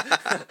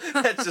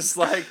 That's just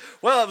like,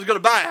 well, I was going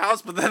to buy a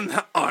house, but then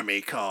the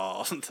army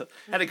called.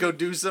 Had to go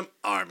do some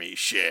army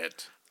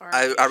shit.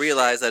 I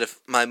realized that if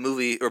my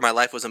movie or my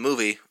life was a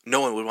movie,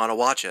 no one would want to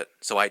watch it.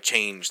 So I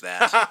changed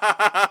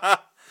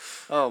that.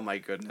 Oh, my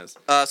goodness.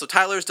 So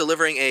Tyler's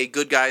delivering a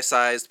good guy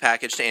sized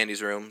package to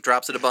Andy's room,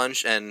 drops it a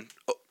bunch, and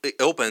it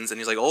opens, and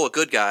he's like, "Oh, a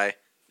good guy,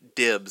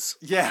 dibs."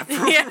 Yeah,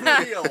 for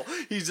Yeah. real.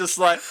 He's just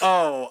like,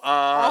 oh,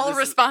 All this is-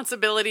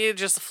 responsibility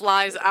just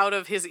flies out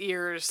of his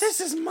ears. this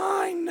is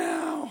mine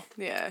now.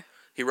 Yeah.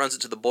 He runs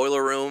into the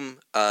boiler room.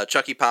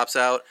 Chucky pops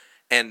out,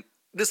 and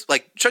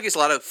Chucky has a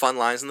lot of fun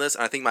lines in this,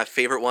 and I think my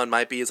favorite one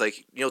might be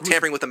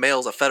tampering with the mail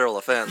is a federal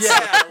offense.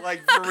 Yeah,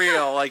 like, for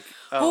real. Like,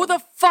 Who the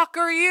fuck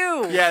are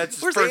you? Yeah, it's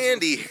his Where's first-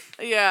 Andy?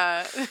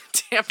 Yeah.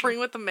 Tampering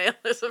with the mail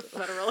is a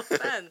federal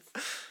offense.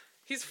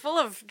 He's full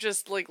of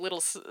just like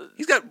little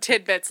He's got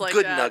tidbits like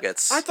good that.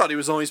 nuggets. I thought he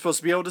was only supposed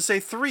to be able to say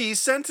 3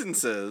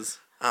 sentences.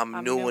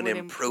 I'm new and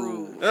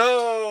improved.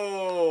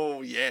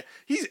 Oh, yeah.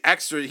 He's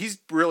extra. He's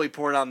really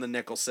poured on the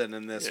Nicholson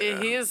in this.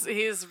 He's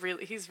very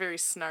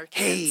snarky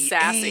and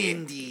sassy.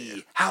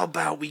 Andy, how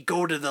about we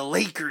go to the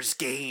Lakers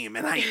game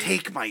and I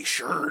take my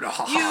shirt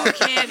off? You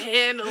can't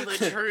handle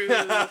the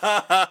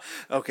truth.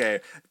 Okay,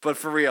 but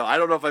for real, I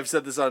don't know if I've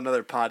said this on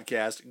another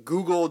podcast.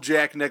 Google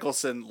Jack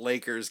Nicholson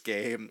Lakers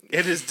game.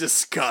 It is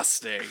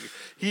disgusting.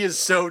 He is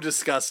so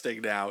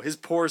disgusting now. His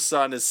poor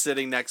son is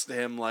sitting next to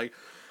him like,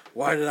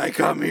 why did I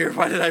come here?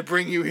 Why did I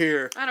bring you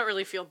here? I don't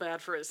really feel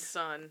bad for his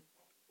son.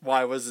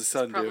 Why was his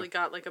son Probably do?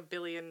 got like $1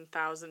 billion.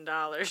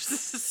 So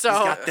He's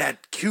got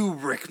that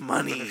Kubrick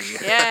money.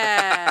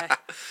 yeah,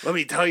 Let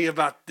me tell you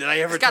about. Did I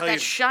ever he's got tell you?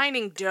 that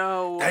shining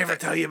dough. Did I ever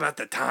tell you about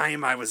the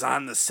time I was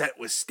on the set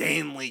with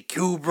Stanley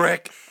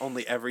Kubrick?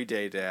 Only every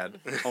day, Dad.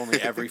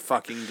 Only every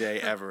fucking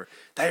day ever.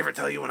 Did I ever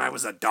tell you when I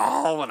was a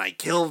doll and I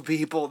killed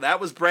people? That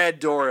was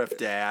Brad Dourif,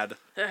 Dad.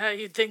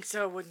 You'd think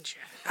so, wouldn't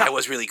you? I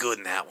was really good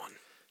in that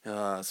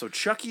one. So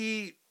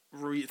Chucky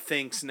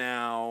thinks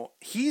now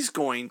he's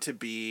going to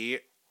be.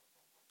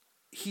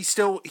 He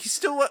still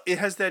it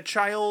has that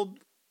child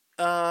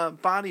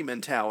body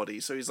mentality.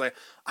 So he's like,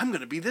 I'm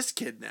gonna be this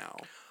kid now.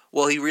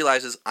 Well, he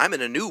realizes I'm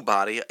in a new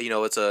body. You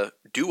know, it's a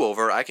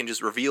do-over. I can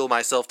just reveal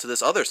myself to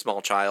this other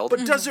small child.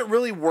 But does it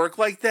really work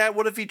like that?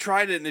 What if he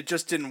tried it and it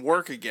just didn't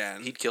work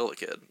again? He'd kill the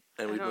kid,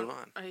 and we'd move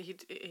on.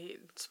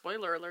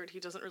 Spoiler alert: he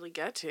doesn't really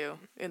get to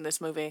in this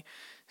movie.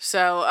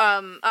 So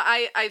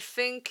I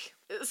think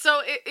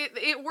so.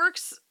 It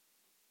works.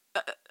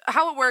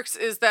 How it works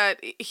is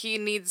that he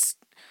needs,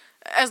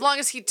 as long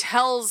as he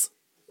tells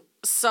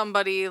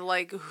somebody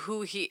like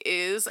who he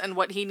is and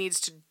what he needs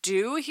to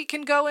do, he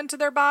can go into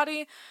their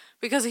body,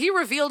 because he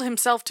revealed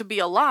himself to be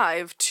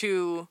alive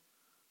to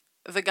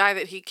the guy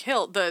that he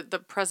killed,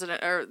 the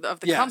president of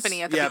the Yes,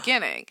 company at the yeah.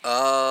 beginning.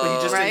 But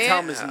he just Right? didn't tell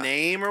him his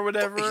name or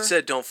whatever. He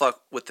said, "Don't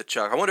fuck with the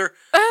Chuck." I wonder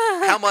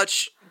how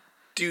much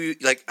do you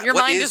like? Your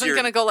what mind is isn't your...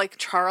 gonna go like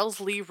Charles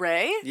Lee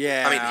Ray.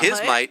 Yeah. I mean, his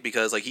Right? might,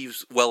 because like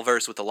he's well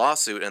versed with the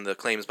lawsuit and the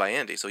claims by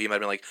Andy, so he might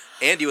have been like,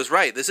 Andy was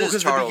right. This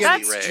is Charles Lee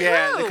That's Ray. true.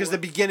 Yeah, because the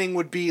beginning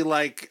would be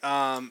like,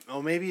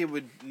 maybe it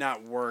would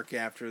not work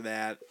after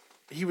that.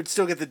 He would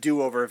still get the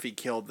do-over if he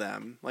killed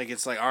them. Like,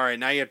 it's like, all right,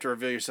 now you have to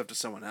reveal yourself to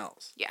someone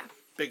else. Yeah.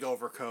 Big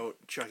overcoat,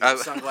 Chucky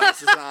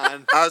sunglasses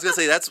on. I was gonna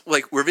say that's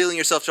like revealing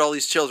yourself to all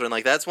these children.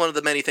 Like that's one of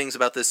the many things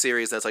about this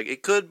series that's like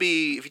it could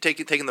be if you take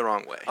it taken the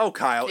wrong way. Oh,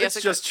 Kyle, Yes,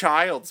 it's it just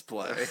child's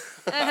play.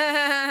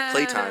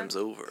 Playtime's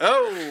over.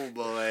 Oh,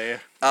 boy.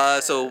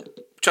 So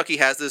Chucky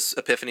has this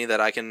epiphany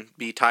that I can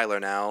be Tyler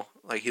now.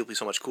 Like he'll be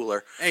so much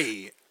cooler.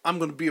 Hey, I'm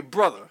going to be a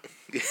brother.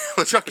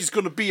 Chucky's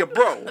going to be a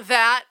bro.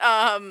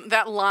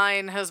 That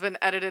line has been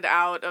edited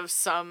out of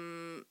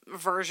some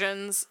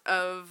versions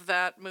of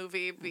that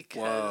movie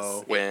because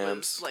Whoa. it was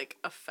Whams. like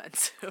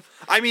offensive.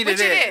 I mean, Which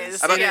it it is.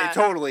 is. I mean, Yeah. it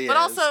totally But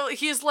is. also,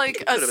 he's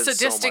like a could've been so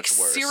sadistic much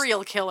worse.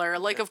 serial killer.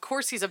 Like, of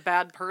course, he's a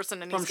bad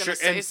person, and from he's gonna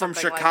say from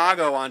something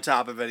Chicago on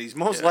top of it, he's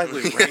most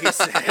likely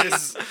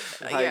racist.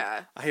 Like, Like,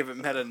 yeah. I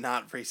haven't met a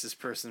not racist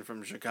person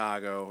from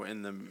Chicago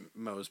in the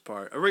most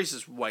part. A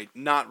racist white,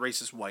 not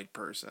racist white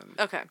person.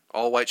 Okay.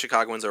 All white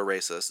Chicagoans are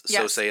racist.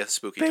 So Yes. saith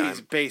spooky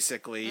time.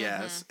 Basically,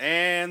 yes.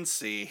 And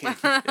see.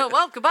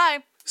 Well, goodbye.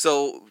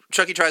 So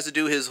Chucky tries to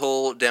do his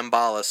whole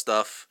Damballa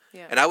stuff.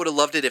 Yeah. And I would have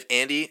loved it if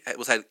Andy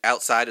was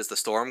outside as the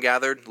storm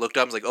gathered, looked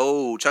up and was like,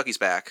 "Oh, Chucky's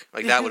back!"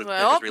 Like that would have been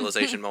Well. his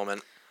realization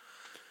moment.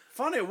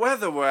 Funny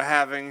weather we're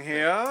having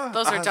here.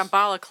 Those are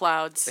Damballa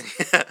clouds.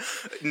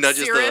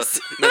 nudges Cirrus.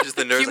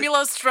 the nurse like,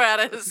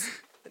 Cumulostratus.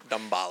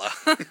 Damballa.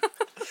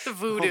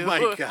 Voodoo. Oh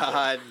my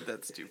god,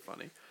 that's too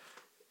funny.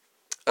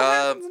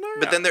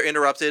 But then they're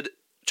interrupted.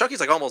 Chucky's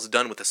like almost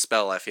done with the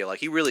spell. I feel like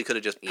he really could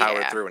have just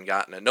powered Yeah. through and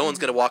gotten it. No one's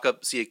gonna walk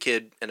up, see a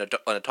kid and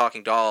a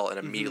talking doll, and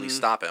immediately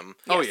stop him.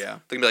 Oh yeah.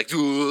 They're gonna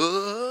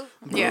be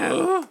like,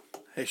 Yeah.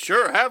 Hey,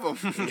 sure, have them.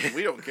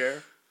 We don't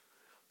care.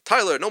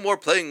 Tyler, no more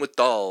playing with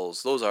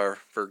dolls. Those are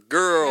for Yeah,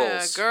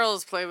 girls.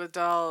 girls play with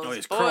dolls. Oh,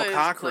 he's Colonel Boys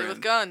Cochran. play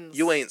with guns.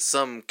 You ain't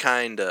some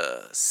kind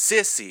of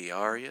sissy,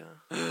 are you?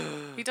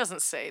 He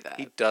doesn't say that.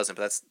 He doesn't,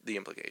 but that's the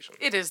implication.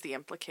 It is the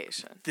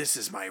implication. This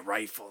is my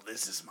rifle.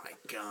 This is my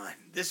gun.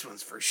 This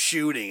one's for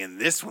shooting, and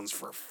this one's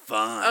for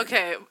fun.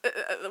 Okay,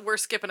 we're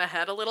skipping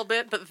ahead a little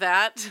bit, but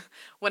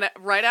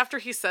right after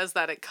he says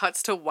that, it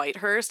cuts to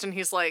Whitehurst, and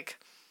he's like,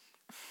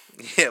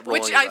 Yeah,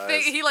 which rolling I his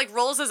think eyes. he like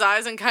rolls his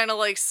eyes and kind of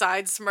like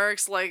side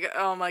smirks, like,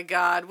 oh my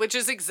god, which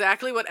is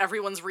exactly what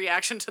everyone's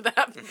reaction to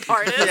that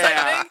part is.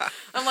 Yeah. I think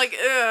I'm like,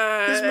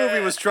 ugh. This movie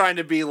was trying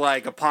to be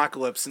like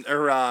Apocalypse,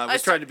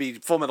 was trying to be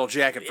Full Metal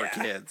Jacket for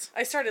Yeah. kids.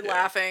 I started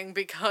laughing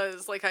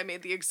because like I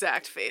made the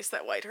exact face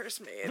that Whitehurst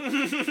made.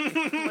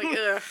 Like,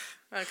 ugh.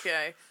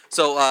 Okay.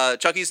 So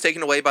Chucky's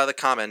taken away by the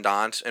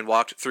commandant and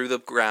walked through the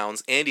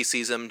grounds. Andy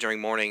sees him during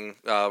morning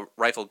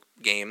rifle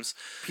games.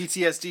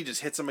 PTSD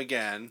just hits him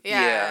again.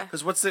 Yeah.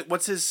 Because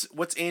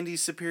what's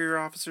Andy's superior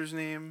officer's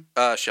name?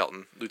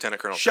 Shelton,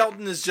 Lieutenant Colonel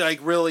Shelton is like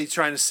really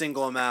trying to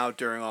single him out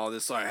during all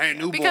this. Like, hey,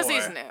 new Because boy,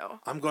 he's new.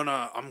 I'm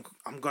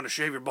gonna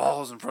shave your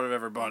balls in front of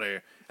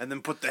everybody, and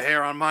then put the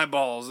hair on my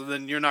balls, and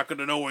then you're not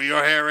gonna know where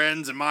your hair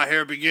ends and my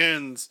hair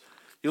begins.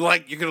 You're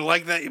gonna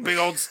like that, you big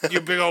old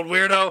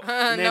weirdo.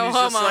 And No Andy's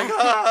just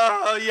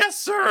homo. like, yes,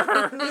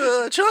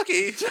 sir.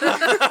 Chucky.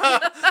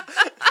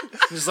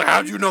 He's like,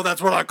 how'd you know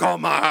that's what I call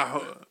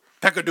my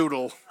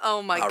peckadoodle?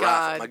 Oh my My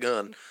god. rifle, my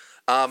gun.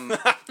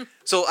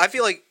 So I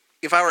feel like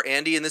if I were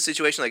Andy in this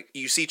situation, like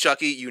you see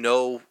Chucky, you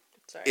know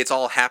Sorry. it's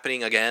all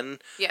happening again.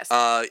 Yes.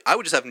 I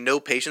would just have no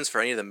patience for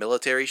any of the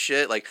military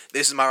shit. Like,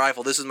 this is my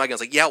rifle, this is my gun.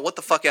 It's like, yeah, what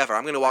the fuck ever.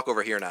 I'm gonna walk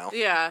over here now.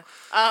 Yeah.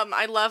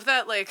 I love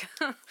that, like,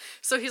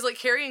 so he's, like,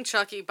 carrying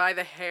Chucky by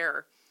the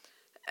hair,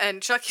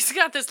 And Chucky's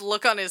got this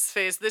look on his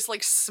face, this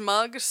like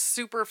smug,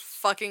 super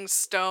fucking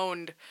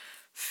stoned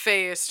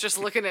face, just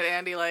looking at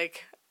Andy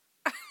like,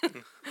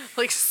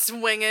 like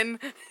swinging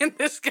in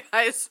this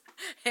guy's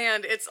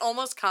hand. It's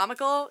almost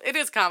comical. It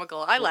is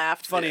comical. I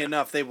laughed. Funny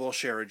enough, they will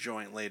share a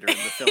joint later in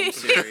the film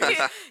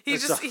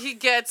series. He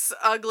gets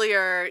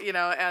uglier, you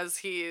know, as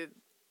he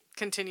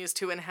continues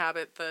to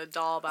inhabit the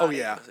doll body. Oh,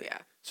 yeah. Yeah.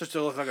 Starts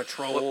to look like a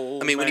troll.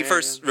 I mean, when he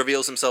first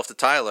reveals himself to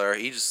Tyler,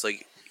 he just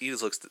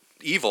looks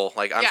evil.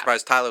 Like, I'm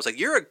surprised Tyler's like,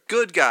 you're a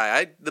good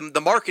guy. The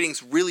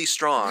marketing's really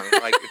strong.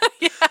 Like,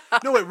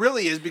 No, it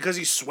really is, because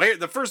he swears.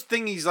 The first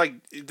thing he's like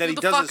that he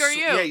the does fuck is are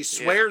you? he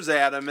swears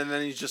at him, and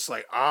then he's just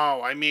like,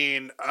 "Oh, I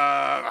mean,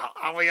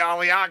 ollie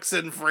ollie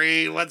oxen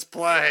free. Let's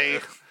play."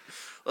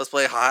 let's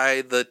play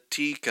hide the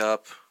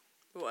teacup.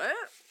 What?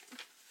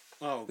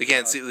 Oh, We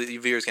can't see. The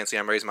viewers can't see.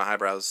 I'm raising my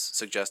eyebrows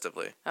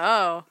suggestively.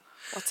 Oh.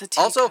 What's a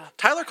teacup? Also,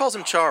 Tyler calls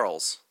him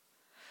Charles.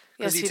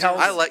 yes, he he tells-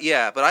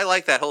 does. But I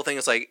like that whole thing.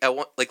 It's like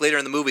like later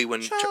in the movie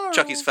when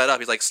Chucky's fed up,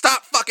 he's like,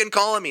 "Stop fucking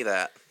calling me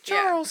that."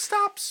 Charles,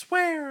 stop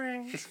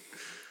swearing.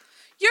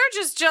 You're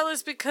just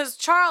jealous because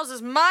Charles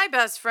is my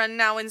best friend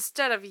now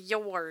instead of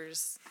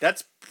yours.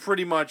 That's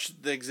pretty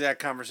much the exact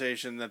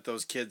conversation that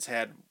those kids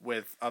had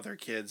with other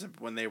kids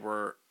when they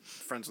were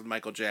friends with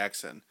Michael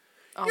Jackson.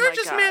 Oh You're my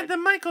just God. mad that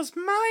Michael's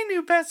my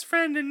new best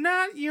friend and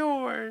not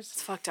yours.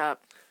 It's fucked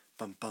up.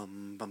 Bum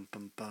bum bum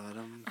bum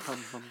bum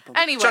bum bum bum.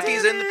 Anyway.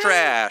 Chucky's in the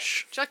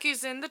trash.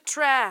 Chucky's in the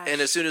trash.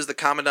 And as soon as the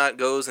commandant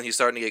goes and he's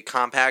starting to get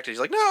compacted, he's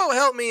like, "No,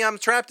 help me! I'm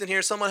trapped in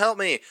here. Someone help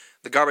me!"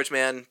 The garbage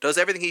man does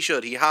everything he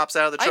should. He hops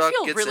out of the truck. I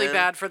feel gets really in.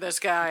 bad for this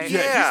guy.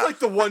 Yeah. He's like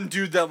the one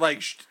dude that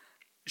like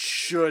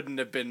shouldn't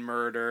have been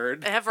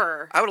murdered.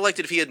 Ever. I would have liked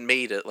it if he had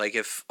made it. Like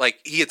if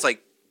he gets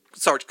like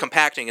starts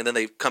compacting and then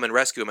they come and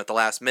rescue him at the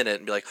last minute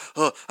and be like,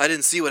 "Oh, I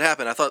didn't see what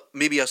happened. I thought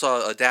maybe I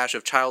saw a dash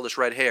of childish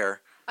red hair."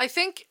 I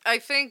think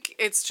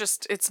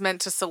it's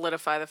meant to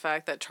solidify the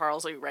fact that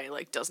Charles Lee Ray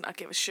like does not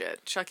give a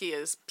shit. Chucky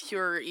is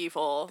pure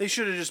evil. They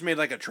should have just made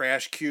like a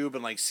trash cube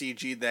and like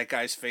CG'd that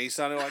guy's face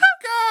on it. Like,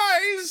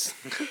 guys,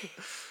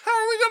 how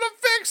are we gonna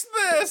fix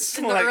this?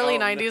 in the Like, early oh,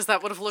 no. 90s,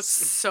 that would have looked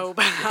so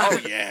bad. Oh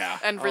yeah,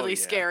 and Oh, really yeah.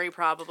 scary,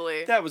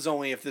 probably. That was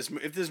only if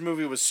this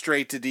movie was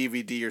straight to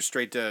DVD or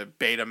straight to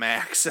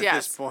Betamax at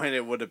Yes. this point,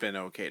 it would have been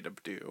okay to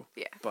do.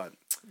 Yeah. But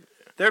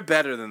they're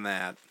better than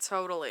that.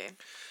 Totally.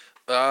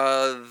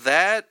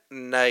 That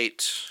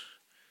night,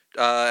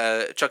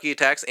 Chucky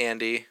attacks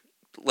Andy,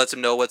 lets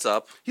him know what's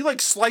up. He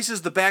like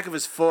slices the back of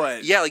his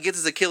foot. Yeah, like gets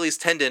his Achilles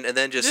tendon and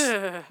then just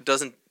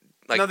doesn't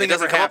like Nothing it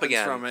doesn't ever come up happens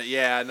again. from it.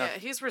 Yeah. No. Yeah,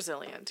 he's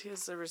resilient.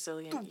 He's a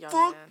resilient young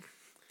fuck? man.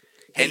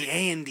 Hey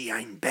Andy,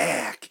 I'm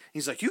back.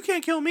 He's like, you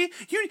can't kill me.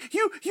 You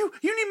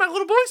need my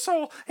little boy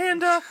soul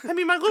and I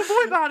mean my little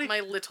boy body. My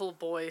little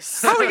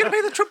boys. How are we gonna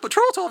pay the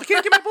patrol toll if you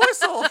can't get my boy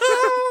soul?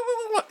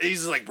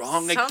 He's like,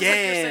 wrong Sounds like you're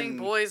saying again.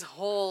 boys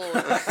whole.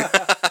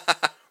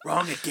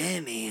 Wrong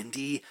again,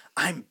 Andy.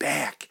 I'm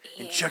back,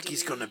 and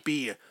Chucky's gonna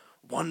be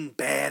one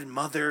bad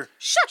mother.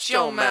 Shut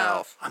your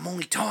mouth. I'm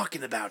only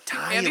talking about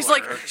Tyler. Andy's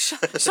like,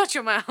 shut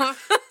your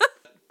mouth.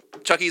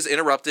 Chucky's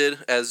interrupted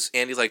as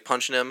Andy's like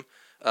punching him.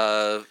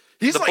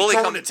 he's the like bully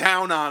going to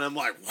town on him,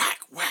 like whack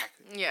whack.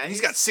 Yeah, And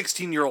he's got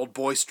 16-year-old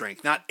boy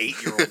strength, not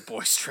 8-year-old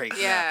boy strength.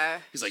 now. Yeah.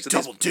 He's like So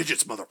double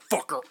digits,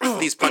 motherfucker.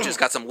 These punches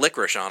got some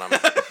licorice on them.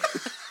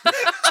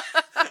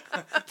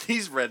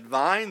 These red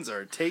vines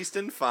are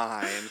tasting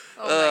fine.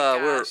 Oh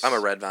my gosh. I'm a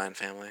Red Vine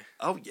family.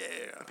 Oh yeah,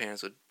 My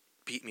parents would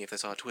beat me if they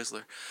saw a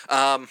Twizzler.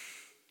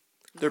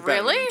 they're better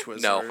Really? than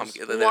Twizzlers. No,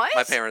 What?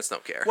 my parents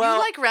don't care. Well,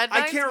 like red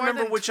I vines can't more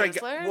remember than which I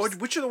Twizzlers? got.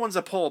 Which are the ones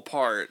that pull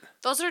apart?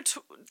 Those are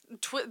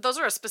those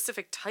are a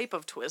specific type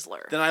of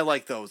Twizzler. Then I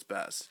like those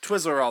best.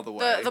 Twizzler all the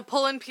way. The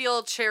pull and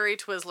peel cherry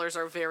Twizzlers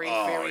are very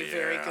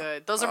very yeah.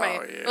 good. Those are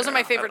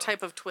my favorite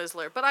type of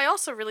Twizzler. But I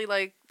also really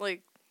like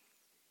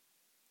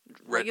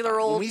regular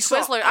Vine. old When we saw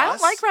Twizzler. I don't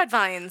Us- like red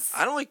vines.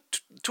 I don't like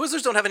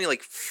Twizzlers. Don't have any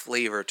like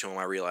flavor to them.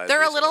 I realize They're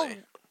recently. a little.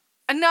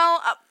 No,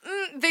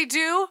 they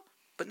do.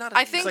 but not. I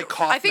enough. think like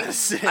cough I think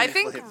medicine I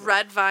think flavor.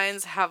 red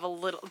vines have a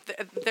little.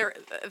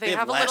 They have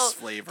have a less little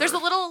flavor. There's a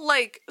little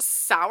like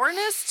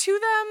sourness to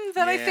them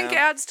that I think Yeah.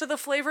 adds to the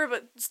flavor.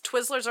 But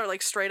Twizzlers are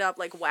like straight up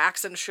like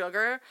wax and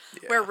sugar,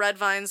 where red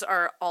vines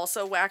are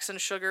also wax and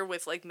sugar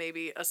with like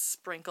maybe a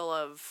sprinkle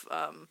of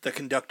the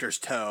conductor's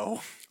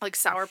toe. like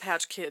Sour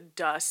Patch Kid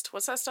dust.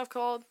 What's that stuff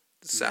called?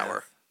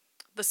 sour.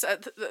 The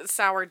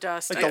sour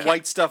dust. Like I the can't-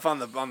 white stuff on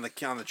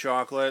the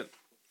chocolate.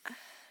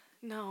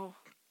 No.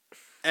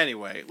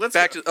 Anyway, let's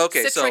Back to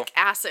okay. Citric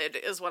acid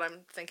is what I'm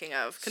thinking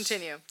of.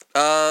 Continue.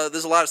 So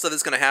there's a lot of stuff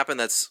that's gonna happen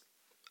that's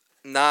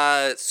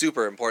not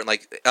super important.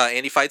 Like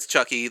Andy fights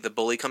Chucky. The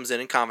bully comes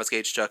in and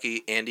confiscates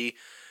Chucky. Andy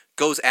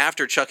goes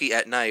after Chucky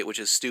at night, which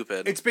is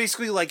stupid. It's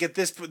basically like at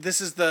this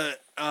is the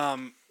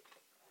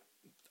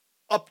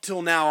up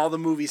till now all the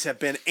movies have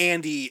been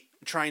Andy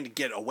trying to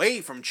get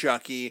away from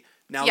Chucky.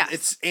 Now Yes.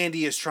 it's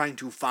Andy is trying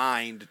to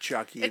find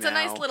Chucky. It's now. a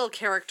nice little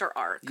character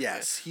arc.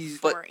 Yes, he's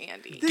for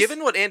Andy.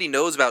 Given what Andy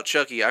knows about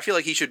Chucky, I feel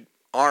like he should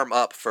arm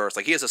up first.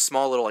 Like he has a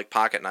small little like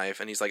pocket knife,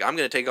 and he's like, "I'm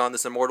gonna take on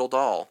this immortal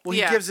doll." Well,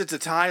 Yeah. he gives it to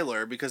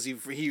Tyler because he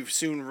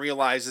soon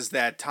realizes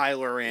that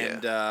Tyler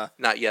and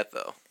Not yet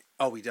though.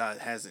 oh, he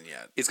hasn't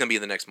yet. It's gonna be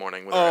the next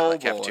morning when they're at Oh, the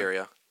boy.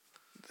 cafeteria.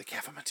 The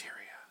cafeteria.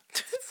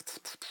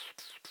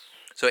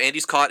 So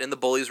Andy's caught in the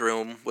bully's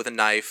room with a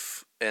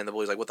knife, and the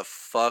bully's like, "What the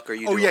fuck are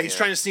you Oh doing?" yeah, he's here?"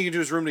 trying to sneak into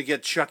his room to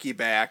get Chucky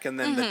back, and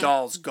then the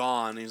doll's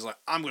gone. He's like,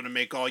 "I'm gonna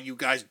make all you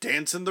guys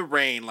dance in the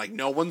rain like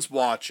no one's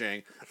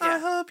watching. I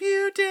hope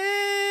you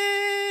dance."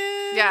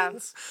 Yeah.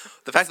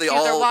 The fact that they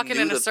Cute, they're all walking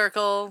knew in a the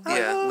circle.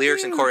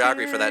 lyrics and you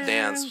choreography for that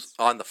dance. dance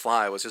on the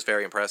fly was just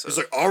very impressive. He's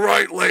like, "All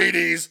right,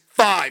 ladies,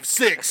 5,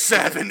 6,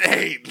 7,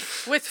 8,"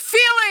 With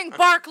feeling,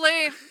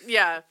 Barkley.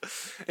 Yeah.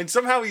 and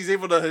somehow he's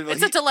able to.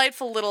 It's a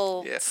delightful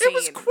little Yeah. scene. It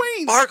was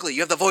quaint. Barkley,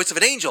 you have the voice of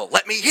an angel.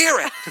 Let me hear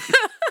it.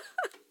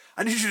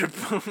 I need you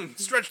to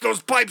stretch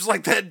those pipes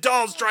like that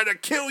doll's trying to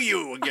kill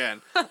you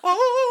again.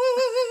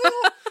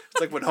 It's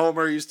like when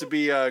Homer used to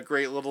be a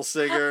great little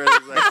singer. And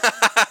he's like,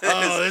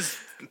 "Oh,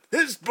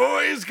 this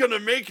boy is gonna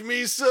make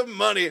me some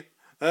money."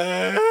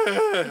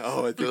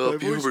 I think my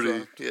voice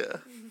dropped. Yeah.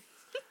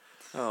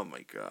 Oh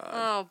my god.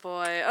 Oh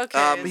boy.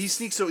 Okay.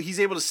 He's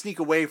able to sneak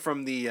away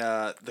from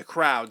the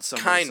crowd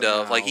somehow. Kind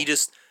of. Like he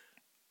just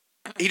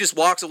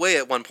walks away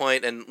at one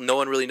point, and no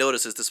one really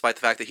notices, despite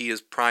the fact that he is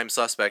prime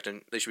suspect,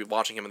 and they should be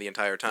watching him the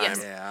entire time.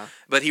 Yes. Yeah.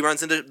 But he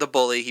runs into the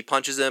bully. He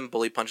punches him.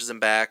 Bully punches him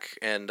back,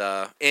 and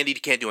Andy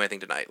can't do anything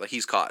tonight. Like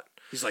he's caught.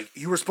 He's like,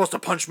 "You were supposed to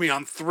punch me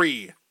on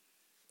 3.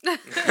 You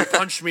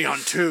punched me on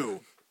 2.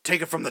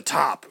 Take it from the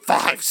top.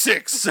 5,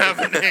 6,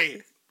 7,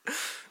 8."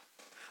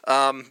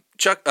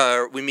 Chuck.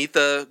 We meet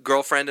the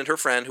girlfriend and her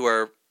friend who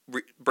are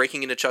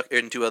breaking into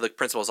the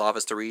principal's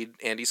office to read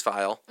Andy's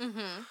file.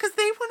 Because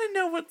they want to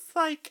know what's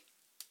like.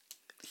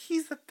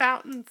 He's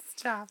about and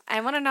stuff. I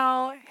want to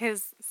know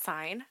his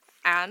sign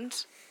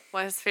and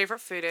what his favorite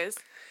food is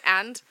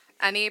and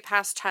any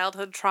past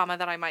childhood trauma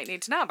that I might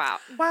need to know about.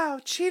 Wow,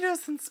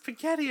 Cheetos and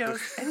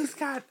SpaghettiOs, and he's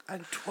got a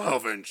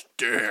 12-inch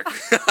dick.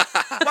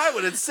 Why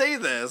would it say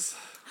this?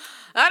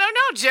 I don't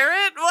know,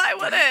 Jarrett. Why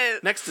would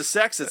it? Next to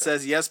sex, it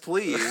says yes,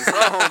 please.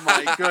 Oh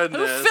my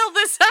goodness. Fill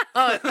this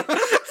out.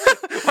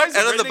 Why is it And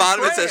on written the in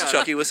bottom it says crayon?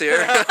 Chucky was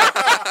here.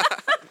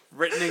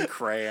 Written in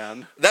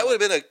crayon. That would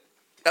have been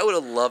I would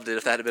have loved it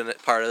if that had been a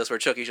part of this, where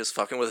Chucky's just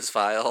fucking with his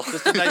file.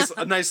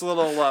 A nice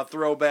little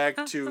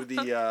throwback to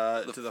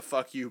the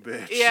fuck you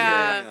bitch.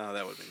 Yeah. Oh,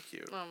 that would have been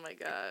cute. Oh my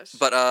gosh.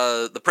 But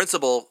the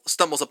principal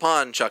stumbles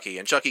upon Chucky,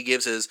 and Chucky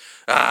gives his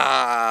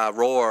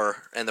roar,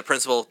 and the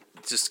principal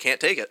just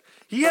can't take it.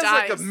 He has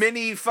like a Dies.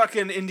 mini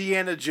fucking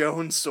Indiana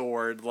Jones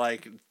sword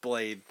like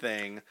blade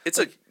thing. It's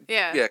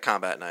Yeah.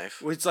 combat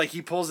knife. It's like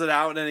he pulls it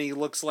out and he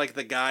looks like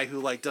the guy who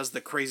like does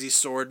the crazy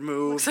sword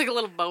move. Looks like a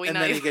little Bowie and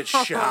knife. then he gets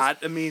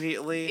shot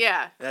immediately.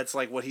 Yeah. That's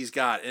like what he's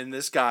got. And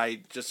this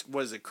guy just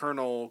was it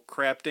Colonel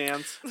Crap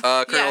Dance?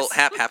 Colonel Yes.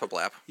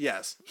 Hapablap.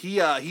 Yes. He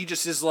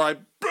just is like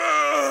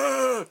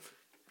 "Bah!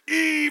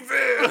 Evil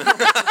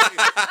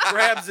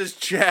grabs his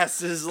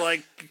chest, is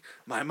like,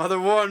 "My mother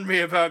warned me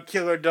about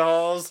killer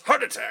dolls.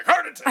 Heart attack,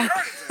 heart attack,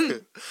 heart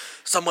attack."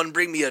 Someone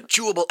bring me a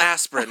chewable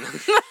aspirin.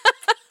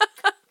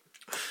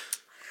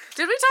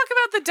 Did we talk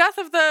about the death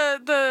of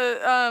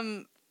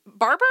the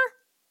barber?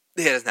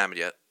 It hasn't happened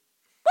yet.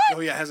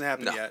 Oh yeah, it hasn't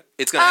happened No, yet.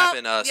 it's gonna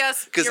happen.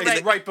 Yes, because you're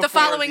it's right the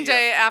before following the,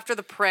 day after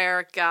the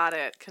prayer. Got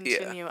it.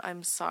 Continue.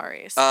 I'm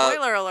sorry.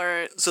 Spoiler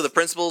alert. So the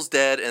principal's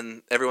dead,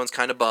 and everyone's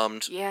kind of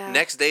bummed. Yeah.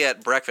 Next day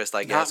at breakfast,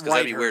 I guess, Not because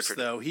that'd be weird Whitehurst, for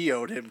though. He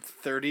owed him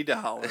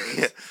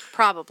 $30.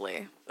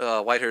 Probably.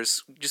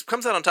 Whitehurst just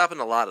comes out on top in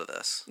a lot of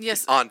this.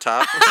 Yes. On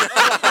top.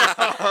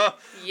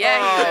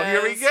 Yeah. Oh, he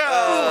here we is.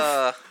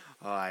 go.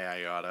 Oh,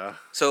 I oughta.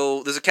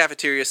 So there's a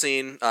cafeteria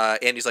scene.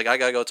 Andy's like, I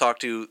gotta go talk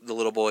to the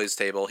little boys'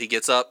 table. He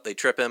gets up, they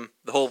trip him.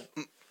 The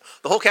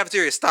whole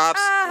cafeteria stops,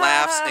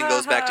 laughs, and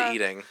goes back to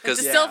eating. And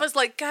Because Yeah. DeSilva's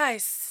like,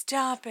 guys,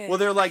 stop it. Well,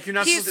 they're like, you're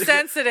not He's supposed to,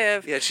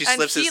 sensitive. Yeah, she and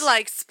slips he his-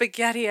 likes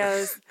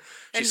SpaghettiOs.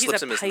 And he's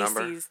slips a him his Pisces.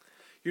 number.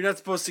 you're not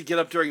supposed to get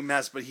up during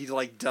mess, but he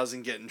like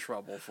doesn't get in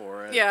trouble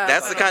for it. Yeah.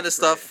 that's the kind of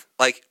stuff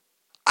like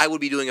I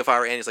would be doing if I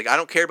were Andy's like, I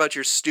don't care about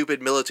your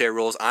stupid military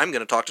rules. I'm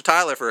gonna talk to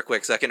Tyler for a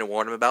quick second and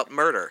warn him about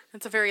murder.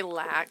 It's a very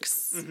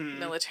lax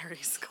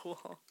military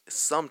school.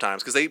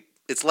 Sometimes, because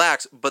it's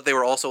lax, but they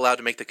were also allowed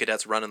to make the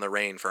cadets run in the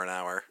rain for an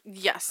hour.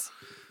 Yes.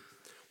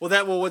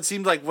 Well, what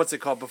seemed like, what's it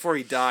called? Before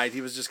he died,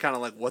 he was just kind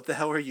of like, "What the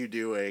hell are you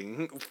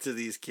doing to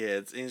these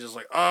kids?" And he's just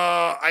like,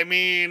 I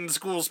mean,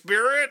 school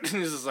spirit."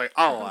 And he's just like,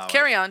 "I'll allow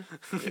Carry on.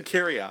 it.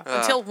 Carry on."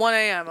 Until 1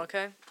 a.m.,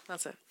 okay?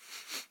 That's it.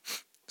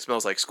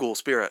 Smells like school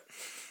spirit.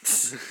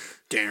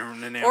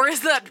 Down and Or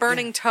is that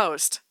burning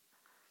toast?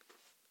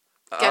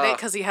 Get it?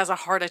 Because he has a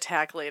heart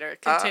attack later.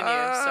 Continue.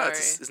 Sorry.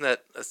 Isn't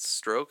that a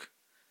stroke?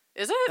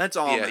 Is it? That's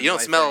all. Yeah, you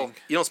don't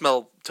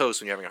smell toast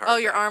when you're having a heart Oh,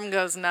 attack. your arm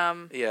goes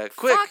numb. Yeah,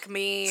 quick. Fuck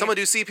me. Someone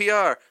do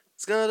CPR.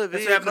 It's gonna be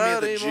That's what happened to me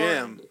at the cloudy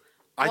morning. gym.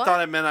 I What?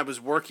 thought it meant I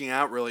was working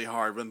out really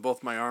hard when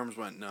both my arms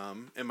went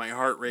numb and my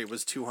heart rate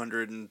was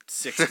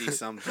 260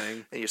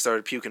 something. And you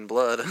started puking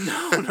blood.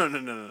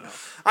 No.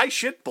 I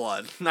shit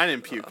blood. I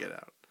didn't puke it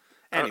out.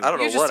 I don't know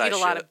You just what eat I a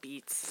lot should. of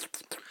beets.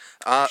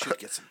 Should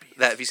get some beats.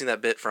 Have you seen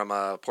that bit from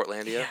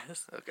Portlandia?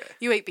 Yes. Okay.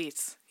 You ate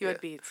beets. You Yeah.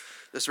 had beets.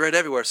 There's red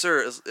everywhere,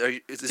 sir. Is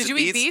Did it you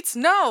eat beets?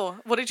 No.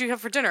 What did you have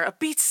for dinner? A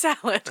beet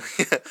salad.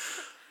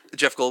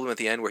 Jeff Goldblum at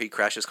the end where he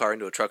crashed his car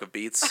into a truck of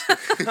beets.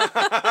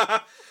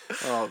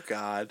 Oh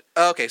God.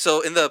 Okay,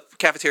 so in the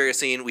cafeteria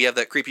scene, we have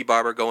that creepy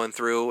barber going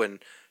through and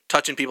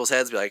touching people's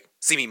heads, be like,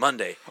 "See me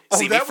Monday,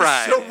 see me that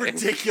Friday." was so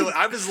ridiculous.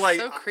 I was like,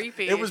 So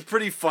creepy. It was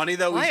pretty funny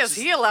though. Why He's is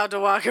he allowed to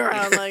walk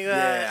around like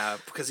that? Yeah,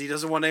 because he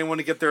doesn't want anyone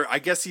to get their. I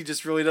guess he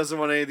just really doesn't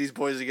want any of these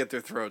boys to get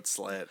their throats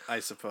slit. I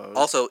suppose.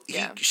 Also,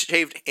 Yeah. he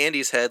shaved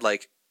Andy's head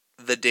like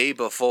the day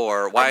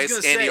before. Why was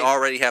does gonna Andy say-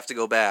 already have to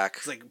go back?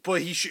 It's like,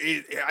 but he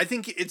should. I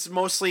think it's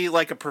mostly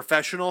like a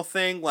professional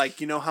thing. Like,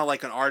 you know how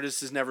like an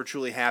artist is never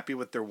truly happy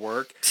with their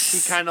work. He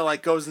kind of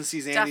like goes and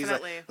sees Andy. He's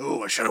like, Definitely.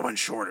 "Ooh, I should have went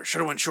shorter. Should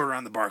have went shorter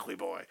on the Barkley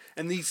boy."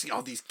 And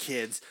all these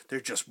kids, they're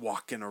just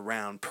walking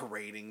around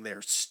parading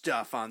their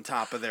stuff on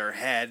top of their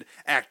head,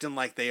 acting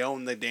like they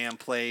own the damn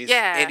place.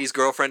 Yeah. Andy's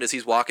girlfriend, as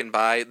he's walking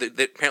by,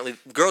 apparently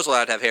girls are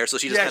allowed to have hair, so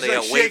she just Yeah, kind she's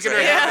of like waves shaking her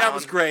her head head. That down.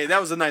 was great.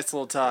 That was a nice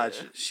little touch.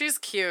 She's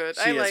cute.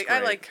 She I is like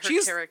great. her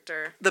She's-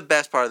 character. The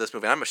best part of this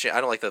movie, I'm ashamed.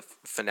 I don't like the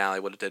finale.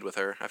 What it did with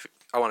her.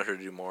 I wanted her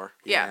to do more.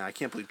 Yeah. I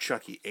can't believe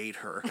Chucky ate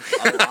her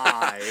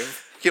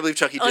alive. Can't believe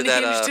Chucky did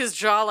Unhinged that. his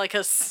jaw like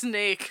a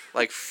snake.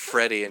 Like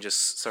Freddy, and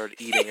just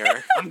started eating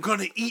her. I'm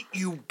gonna eat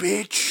you,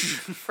 bitch.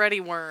 Freddy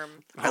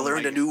Worm. I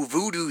learned a new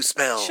voodoo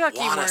spell. Chucky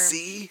Wanna worm.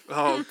 see?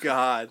 Oh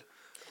God.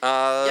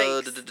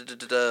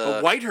 Yikes.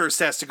 But Whitehurst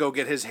has to go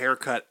get his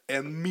haircut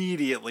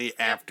immediately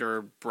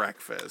after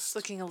breakfast.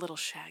 Looking a little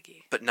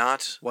shaggy. But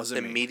not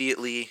Wasn't me.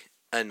 immediately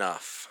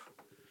enough.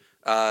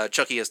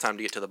 Chucky has time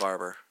to get to the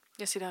barber.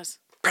 Yes, he does.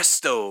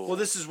 Presto! Well,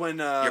 this is when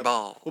Your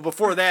ball. Well,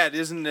 before that,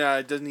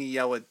 doesn't he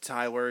yell at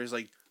Tyler? He's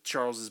like,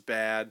 "Charles is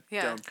bad.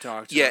 Yeah. Don't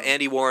talk to Yeah, him."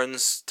 Andy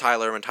warns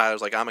Tyler when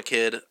Tyler's like, "I'm a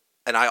kid,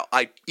 and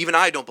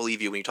I don't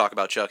believe you when you talk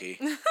about Chucky."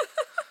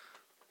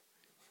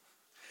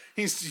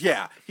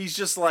 He's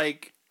just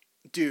like,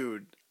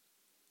 dude,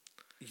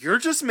 you're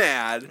just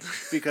mad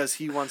because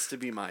he wants to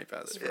be my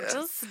best friend.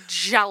 Just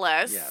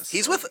jealous. Yes,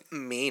 He's with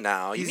me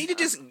now. You need to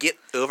just get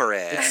over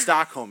it. It's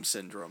Stockholm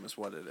syndrome, is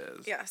what it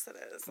is. Yes, it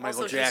is.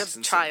 Michael also,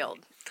 Jackson he's a child.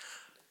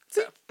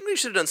 We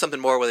should have done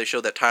something more where they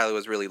showed that Tyler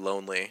was really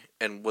lonely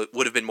and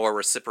would have been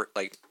more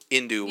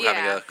into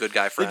having Yeah. a good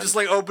guy They friend. just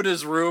like open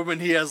his room and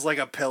he has like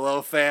a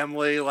pillow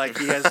family. Like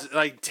he has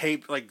like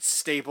tape, like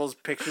staples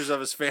pictures of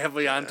his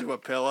family onto a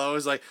pillow.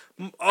 It's like,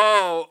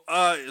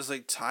 it's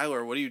like,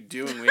 Tyler, what are you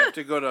doing? We have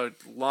to go to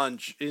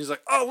lunch. And he's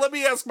like, oh, let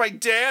me ask my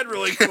dad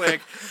really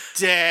quick.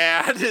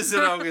 Dad, is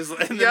it always? And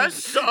then Yes,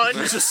 son.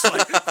 he's just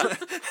like,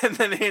 and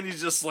then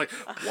Andy's just like,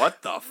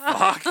 what the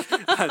fuck?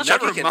 Never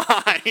Chucky mind.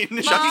 Chucky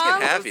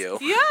can have you.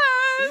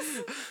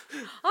 Yes.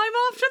 I'm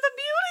off to the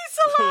beauty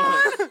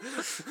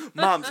salon.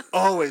 Mom's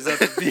always at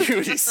the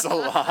beauty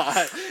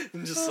salon.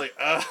 And just like,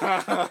 Oh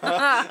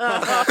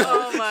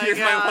my you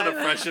might want to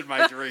god. freshen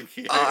my drink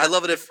here. I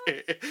love it if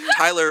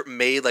Tyler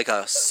made like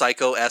a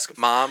psycho-esque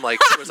mom. Like,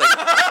 it was like,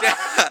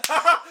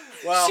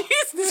 Well,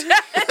 He's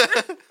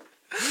dead.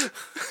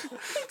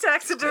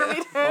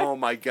 Taxidermied her. oh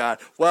my god.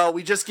 Well,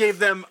 we just gave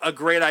them a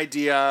great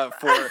idea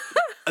for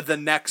the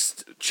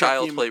next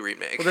Child Chucky Play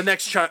remake. For the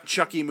next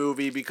Chucky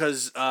movie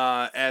because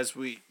Mom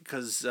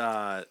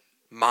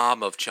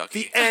of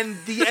Chucky.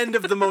 the end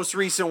of the most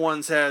recent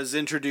ones has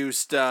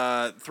introduced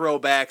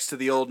throwbacks to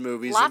the old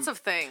movies. Lots of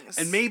things.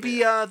 And maybe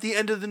the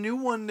end of the new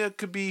one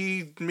could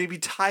be maybe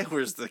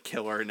Tyler's the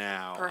killer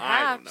now. I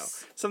don't know.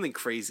 Perhaps. Something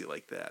crazy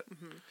like that.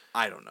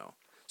 I don't know.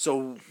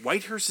 So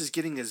Whitehurst is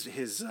getting his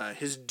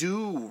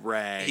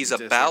do-rag. He's as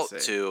they about say.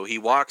 to. He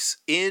walks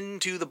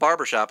into the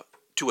barbershop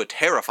to a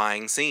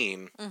terrifying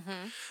scene. Didn't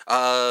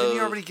he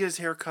already get his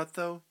hair cut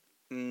though?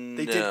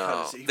 They did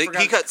cut his. He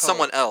forgot to cut color.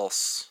 someone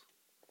else.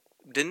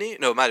 Didn't he?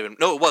 No, it might have been.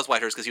 No, it was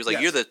Whitehurst because he was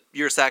like, Yes.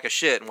 you're a sack of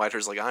shit," and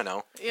Whitehurst's like, "I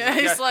know." Yeah,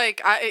 Yeah. he's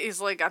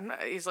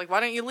like, why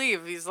don't you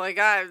leave? He's like,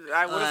 I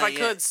would if I yeah,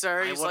 could,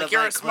 sir. I He's would like, if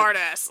you're I a could." smart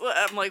ass.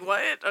 I'm like,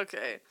 what?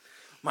 Okay.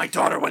 My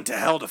daughter went to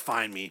hell to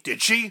find me.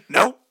 Did she?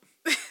 No.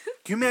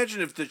 Can you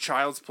imagine if the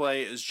Child's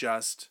Play is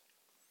just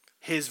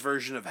his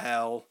version of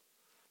hell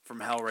from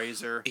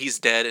Hellraiser? He's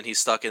dead and he's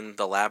stuck in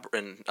the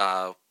labyrinth.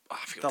 I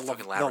forget what the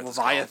fucking labyrinth is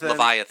called. Leviathan?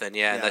 Leviathan,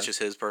 yeah, and Yeah. that's just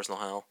his personal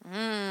hell.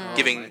 Mm.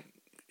 Giving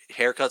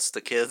haircuts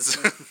to kids.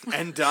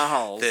 And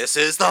dolls. This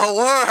is the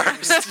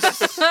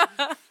worst.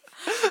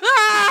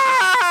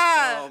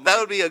 Oh my That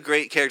would be a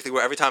great character thing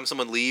where every time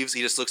someone leaves,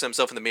 he just looks at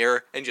himself in the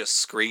mirror and just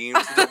screams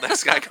until the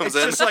next guy comes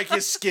It's in. just like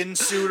his skin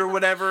suit or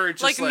whatever.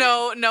 It's just Like,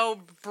 no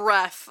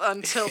breath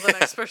until the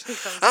next person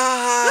comes.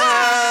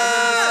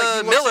 Ah,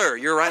 And then just like he Miller,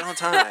 you're right on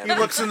time. He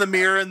looks in the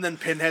mirror and then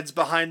Pinhead's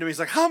behind him. He's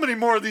like, how many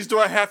more of these do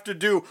I have to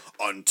do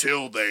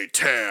until they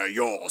tear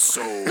your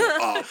soul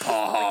apart?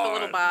 The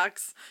little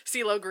box.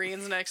 CeeLo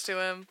Green's next to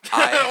him.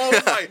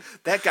 Oh my.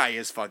 That guy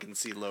is fucking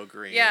CeeLo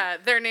Green. Yeah,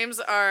 their names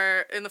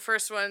are, in the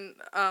first one,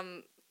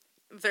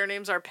 their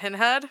names are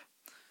Pinhead.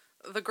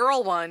 The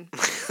girl one,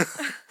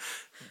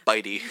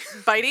 Bitey.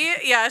 Bitey,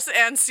 yes,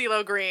 and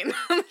CeeLo Green.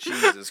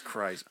 Jesus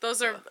Christ.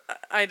 Those are.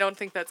 I don't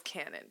think that's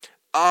canon.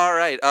 All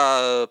right.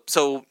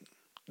 So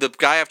the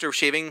guy after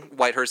shaving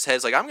Whitehurst's head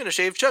is like, I'm gonna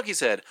shave Chucky's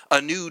head.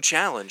 A new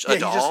challenge. A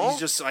doll. He's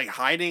just like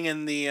hiding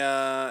in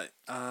the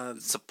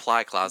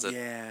supply closet.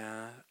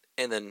 Yeah.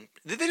 And then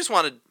they just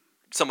wanted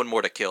someone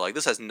more to kill. Like,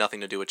 this has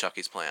nothing to do with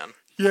Chucky's plan.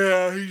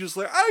 Yeah, he's just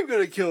like, I'm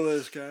gonna kill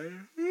this guy.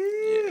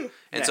 Yeah.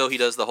 And so he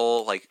does the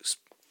whole like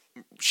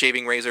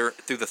shaving razor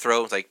through the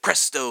throat. It's like,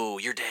 presto,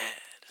 you're dead.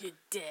 You're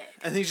dead.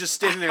 And he's just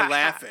standing there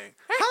laughing.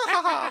 Ha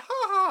ha ha ha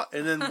ha.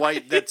 And then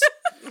that's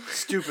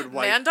stupid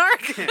White.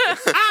 Mandark?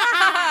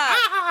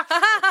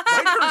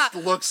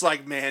 Whitehurst looks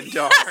like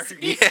Mandark.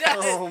 He does.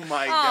 Oh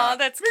my Aw, god.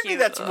 that's Maybe cute.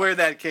 that's where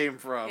that came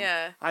from.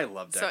 Yeah. I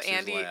love So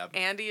Dexter's Lab.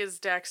 Andy is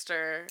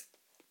Dexter.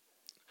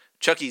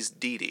 Chucky's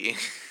Dee Dee.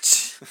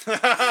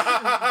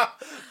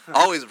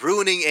 Always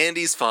ruining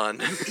Andy's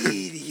fun.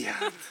 Idiot.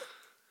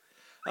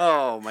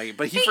 Oh my!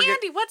 But he Hey, forget.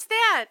 Andy, what's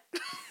that?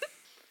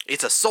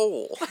 It's a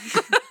soul.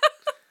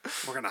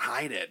 We're gonna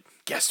hide it.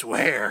 Guess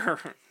where?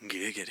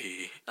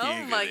 Giggity.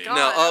 Oh my god.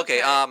 No,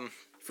 okay.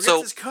 Forgets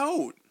So his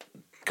coat.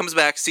 comes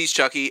back, sees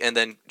Chucky, and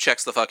then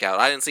checks the fuck out.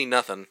 I didn't see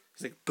nothing.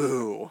 He's like,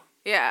 boo.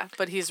 Yeah,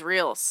 but he's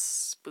real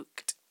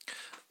spooked.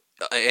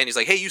 And he's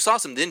like, "Hey, you saw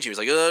some, didn't you?" He's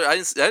like, "I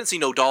didn't see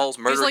no dolls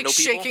He's murdering like no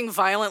people." shaking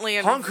violently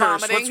and Punkhurst,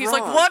 vomiting. what's He's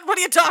wrong? like, "What? What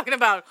are you talking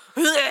about?"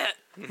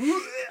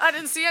 I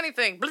didn't see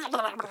anything.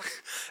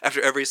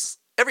 After every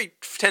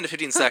 10 to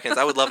 15 seconds,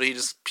 I would love it if he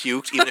just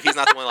puked, even if he's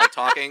not the one like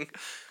talking.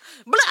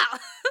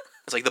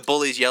 It's like the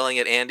bully's yelling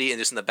at Andy, and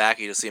just in the back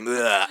you just see him.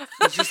 "Ugh."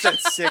 He's just that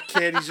sick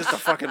kid. He's just a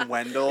fucking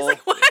Wendell.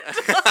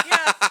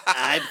 Yeah.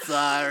 I'm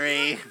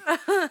sorry.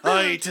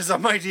 Oh, 'tis a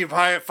mighty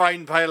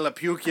fine pile of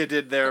puke you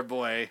did there,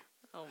 boy.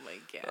 Oh my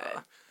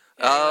god.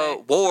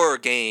 Anyway. War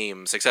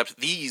games, except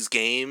these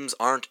games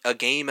aren't a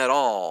game at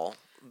all.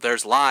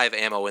 There's live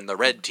ammo in the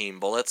red team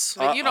bullets.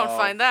 But you don't Uh-oh.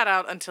 find that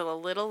out until a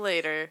little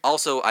later.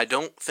 Also, I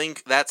don't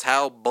think that's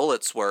how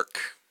bullets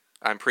work.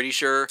 I'm pretty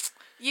sure,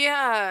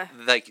 Yeah.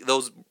 like,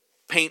 those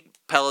paint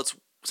pellets,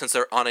 since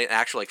they're on an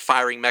actual like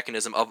firing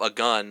mechanism of a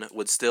gun,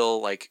 would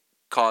still like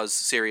cause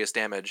serious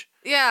damage.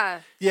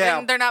 Yeah. Yeah.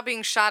 And they're not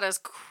being shot as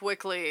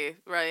quickly,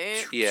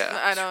 right? Yeah,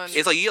 I don't.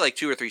 It's like you get like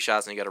 2 or 3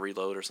 shots and you got to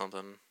reload or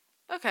something.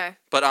 Okay.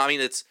 But I mean,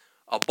 it's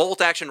a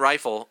bolt action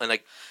rifle, and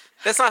like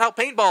that's not how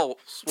paintballs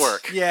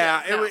work.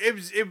 Yeah, no. it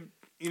was,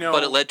 you know.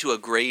 But it led to a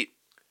great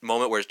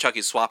moment where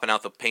Chucky's swapping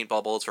out the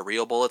paintball bullets for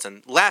real bullets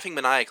and laughing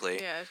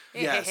maniacally. Yeah.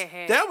 Yes,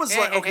 that was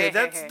like okay.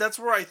 That's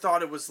where I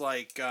thought it was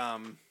like.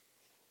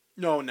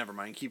 No, never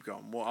mind. Keep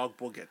going.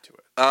 We'll get to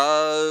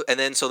it. And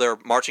then so they're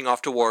marching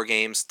off to war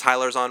games.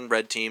 Tyler's on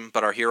red team,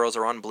 but our heroes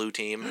are on blue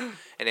team.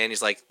 And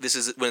Andy's like, "This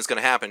is when it's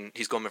going to happen."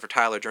 He's going for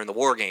Tyler during the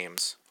war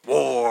games.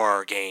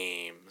 War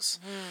games.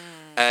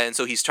 And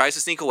so he tries to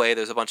sneak away.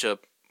 There's a bunch of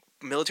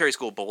military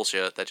school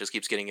bullshit that just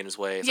keeps getting in his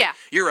way. It's Yeah. like,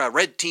 "You're a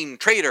red team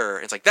traitor."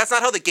 It's like, that's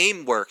not how the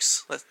game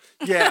works.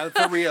 Yeah,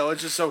 for real.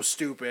 It's just so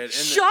stupid. And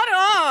Shut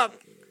up!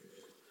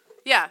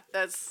 Yeah,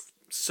 that's.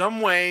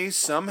 some way,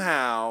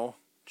 somehow,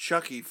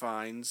 Chucky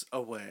finds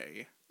a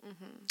way,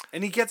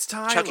 and he gets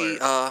Tyler. Chucky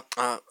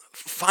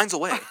finds a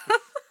way.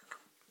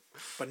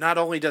 But not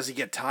only does he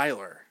get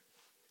Tyler,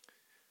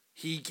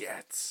 he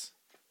gets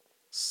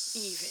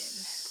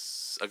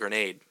Even. A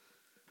grenade.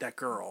 that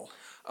girl.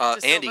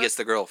 Just Andy over? gets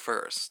the girl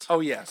first. Oh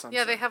yes, I'm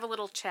Yeah, sorry. they have a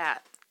little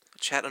chat.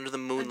 Chat under the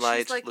And moonlight,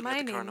 she's like, looking "My at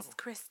the name's carnival.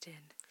 Kristen."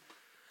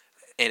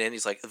 And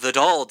Andy's like, "The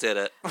doll did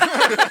it."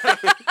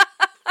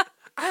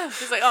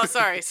 He's like, "Oh,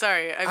 sorry.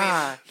 I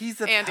mean, He's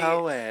a Andy.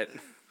 poet.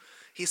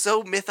 He's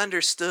so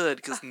misunderstood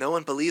because no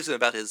one believes him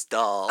about his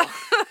doll.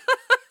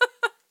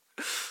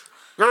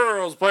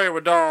 Girls play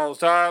with dolls,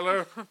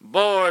 Tyler.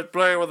 Boys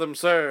play with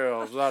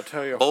themselves. I'll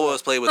tell you.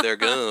 Boys play with their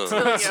guns.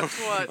 guess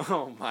what?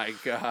 Oh my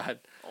god.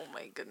 Oh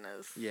my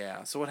goodness.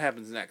 Yeah. So what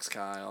happens next,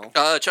 Kyle?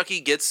 Chucky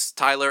gets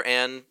Tyler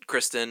and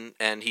Kristen,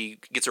 and he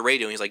gets a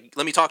radio, and he's like,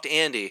 "Let me talk to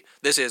Andy.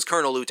 This is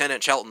Colonel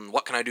Lieutenant Shelton.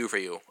 What can I do for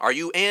you? Are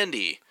you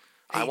Andy?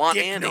 I want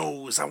Dick Andy."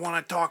 Nose, I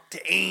want to talk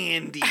to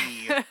Andy.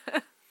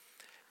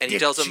 And he Dick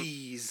tells him,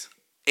 Cheese.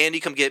 "Andy,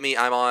 come get me.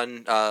 I'm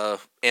on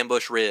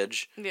Ambush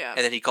Ridge." Yeah.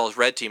 And then he calls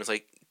Red Team. It's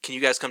like, "Can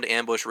you guys come to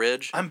Ambush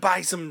Ridge?" I'm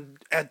by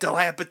a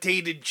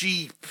dilapidated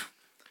Jeep.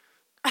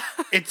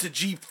 It's a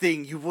Jeep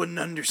thing you wouldn't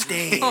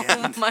understand.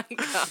 Oh my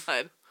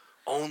god.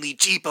 Only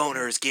Jeep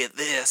owners get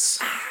this.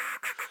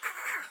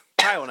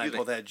 Kyle and I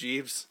both had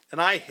Jeeps, and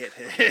I hit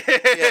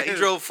it. Yeah, he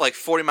drove like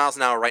 40 miles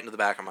an hour right into the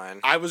back of mine.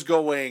 I was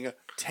going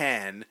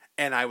 10,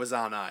 and I was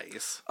on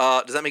ice.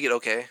 Does that make it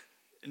okay?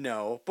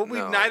 No, but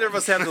No. neither of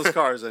us have those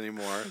cars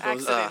anymore.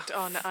 Those Accident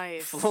on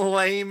ice.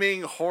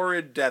 flaming,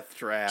 horrid death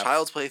traps.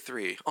 Child's Play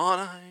 3 on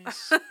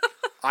ice.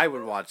 I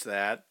would watch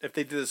that. If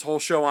they did this whole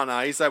show on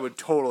ice, I would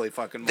totally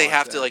fucking watch They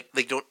have that. to like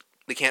they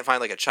they can't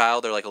find like a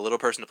child or like a little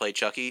person to play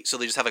Chucky, so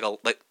they just have like a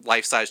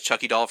life-size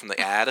Chucky doll from the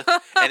ad,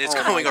 and it's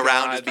Oh going my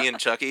around God. as being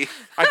Chucky.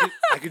 I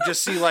could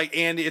just see like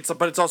Andy.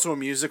 But it's also a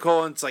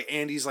musical, and it's like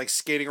Andy's like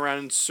skating around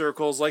in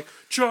circles, like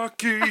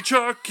Chucky,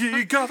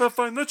 Chucky, gotta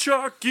find the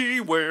Chucky.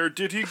 Where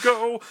did he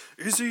go?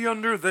 Is he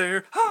under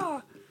there?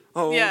 Ah!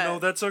 Oh Yeah. no,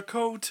 that's a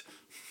coat.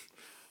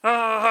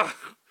 Ah,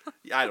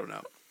 I don't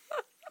know.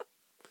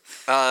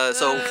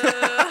 So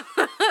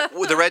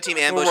the red team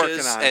working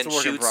ambushes on it. It's and a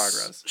work in shoots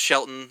progress.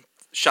 Shelton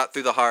shot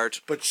through the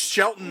heart. But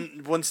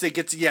Shelton, once they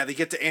get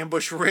to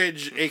Ambush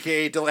Ridge,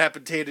 aka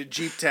dilapidated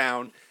Jeep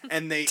Town,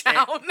 and they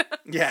Town.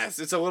 yes,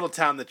 it's a little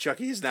town that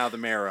Chucky is now the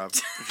mayor of.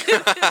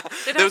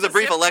 There was a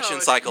brief election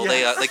cycle.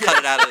 Yeah. They cut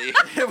it out of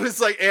the. It was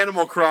like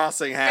Animal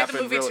Crossing Made happened.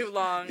 the movie really- too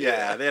long.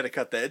 Yeah, they had to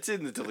cut that. It's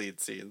in the deleted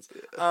scenes.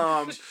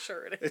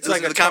 Sure it is. It's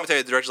Like like the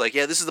commentary, the director's like,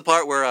 yeah, this is the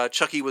part where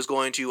Chucky was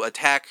going to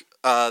attack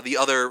the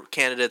other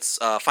candidate's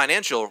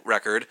financial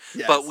record,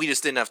 Yes. but we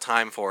just didn't have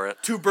time for it.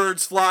 two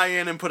birds fly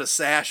in and put a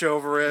sash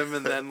over him,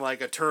 and then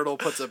like a turtle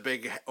puts a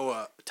big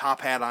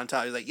top hat on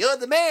top. He's like, "You're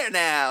the mayor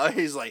now."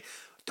 He's like,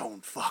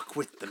 "Don't fuck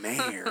with the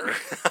mayor."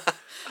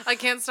 I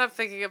can't stop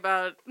thinking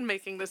about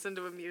making this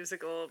into a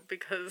musical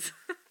because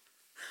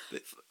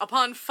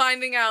upon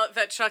finding out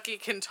that Chucky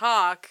can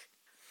talk,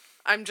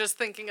 I'm just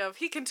thinking of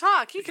he can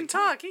talk, he can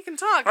talk, he can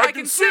talk, I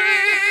can sing.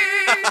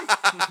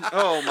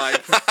 Oh my!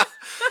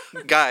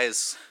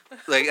 Guys,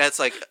 like that's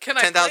like Can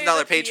I $10,000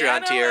 play the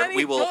Patreon piano tier.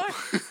 We will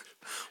anymore?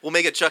 we'll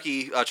make a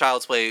Chucky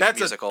Child's Play That's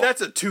musical. a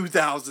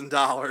 $2,000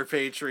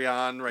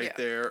 Patreon right Yeah.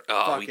 there.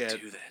 oh, Fuck we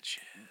it. do that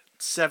shit.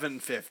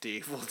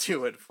 $750. We'll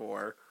do it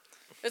for.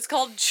 It's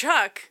called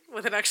Chuck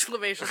with an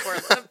exclamation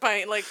point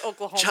by like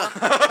Oklahoma.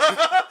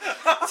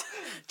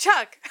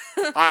 Chuck.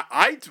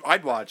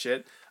 I'd watch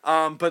it.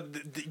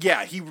 But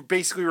yeah, he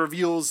basically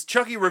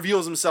Chucky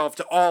reveals himself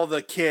to all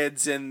the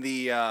kids in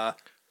the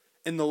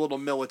little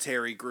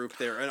military group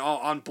there, and all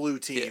on Blue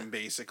Team, Yeah.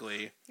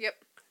 basically. Yep.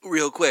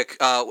 Real quick,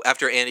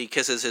 after Andy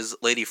kisses his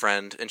lady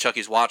friend and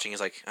Chucky's watching, he's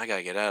like, I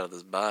gotta get out of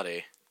this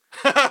body.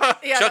 Yeah,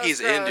 that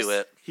Chucky's was gross. into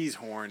it. He's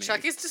horny.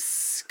 Chucky's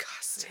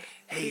disgusting.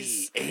 Hey,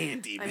 He's-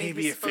 Andy, I mean,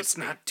 maybe he's if it's supposed to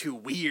be. not too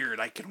weird,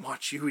 I can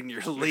watch you and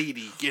your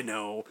lady,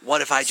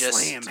 What if I just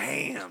slam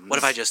hams. What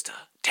if I just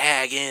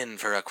tag in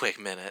for a quick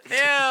minute?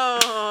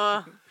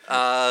 Ew.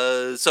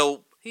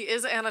 So He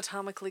is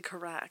anatomically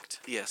correct.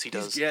 yes, he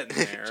He's does. getting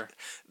there.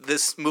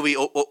 This movie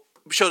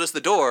showed us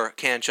the door.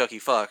 Can Chucky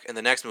fuck? And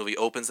the next movie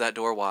opens that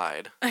door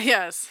wide.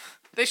 Yes.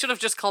 They should have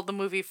just called the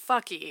movie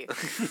Fucky.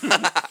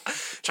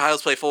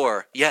 Child's Play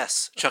 4.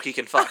 Yes, Chucky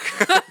can fuck.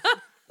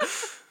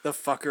 The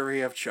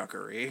fuckery of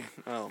chuckery.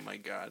 Oh my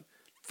god.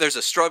 There's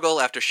a struggle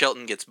after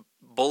Shelton gets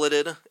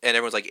bulleted, and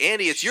everyone's like,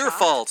 Andy, it's your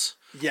fault.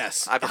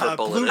 Yes, I prefer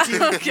Blue bulleted.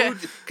 Team. Okay.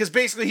 Because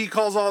basically he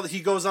goes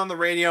on the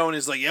radio and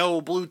is like, "Yo,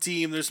 Blue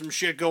Team, there's some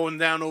shit going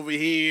down over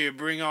here.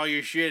 Bring all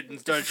your shit and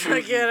start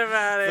shooting. Forget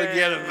about it.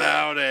 Forget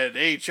about it.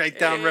 Hey, shite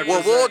down Hey. We're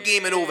represent."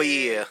 wargaming over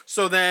here.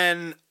 So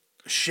then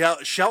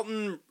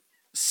Shelton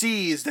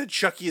sees that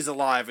Chucky is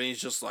alive, and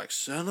he's just like,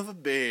 "Son of a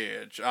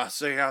bitch! I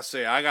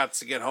say, I got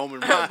to get home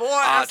and Boy,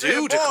 I said,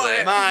 do boy.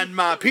 declare. mind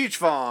my peach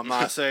farm.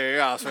 I say.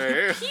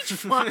 Peach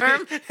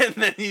farm. And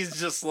then he's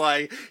just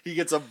like, he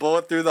gets a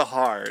bullet through the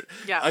heart.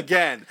 Yeah.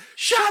 Again,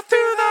 shot through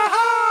the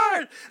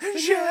heart, and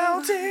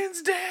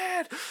Shelton's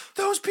dead.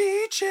 Those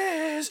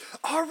peaches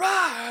are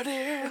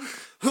rotting.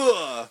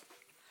 Huh.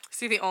 Is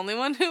he the only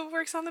one who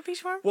works on the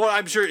peach farm? Well,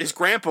 I'm sure his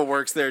grandpa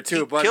works there too.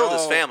 He but killed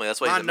his family. That's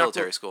why he's my in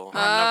military knuckles- school.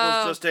 My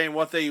knuckles just ain't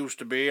what they used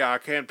to be. I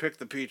can't pick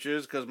the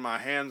peaches because my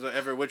hands are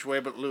every which way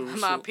but loose.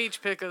 My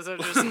peach pickers are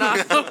just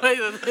not the way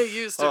that they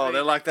used to Oh, be.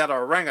 they're like that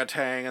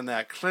orangutan in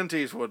that Clint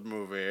Eastwood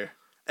movie.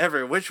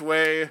 Every which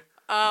way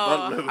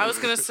but loose. I was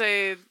going to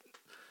say,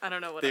 I don't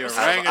know what The I was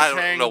orangutan I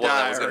don't know what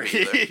that was gonna be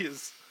either.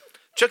 diaries.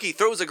 Chucky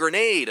throws a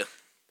grenade.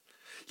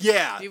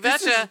 Yeah. You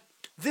this is- betcha.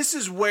 This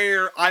is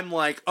where I'm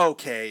like,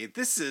 okay,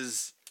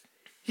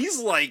 he's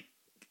like,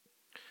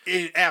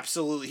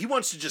 absolutely, he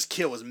wants to just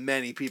kill as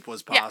many people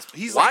as possible.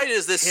 He's Why like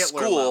does this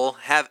Hitler school level.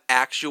 have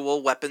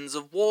actual weapons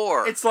of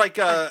war? It's like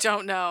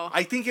Don't know.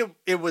 I think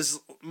it was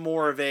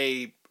more of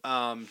a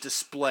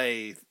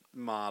display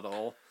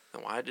model.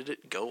 Then why did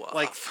it go off?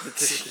 Like,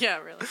 Yeah,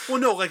 really. well,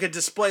 no, like a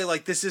display,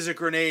 like this is a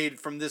grenade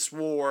from this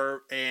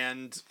war,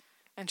 and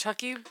And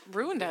Chucky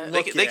ruined it. They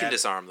look can at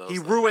disarm those, He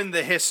though. ruined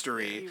the He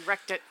history.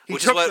 wrecked it. He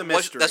Which took is the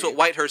mystery. that's what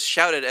Whitehurst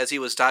shouted as he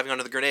was diving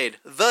under the grenade.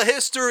 The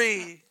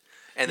history!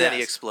 And then he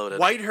Yes. exploded.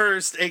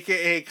 Whitehurst,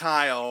 aka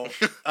Kyle,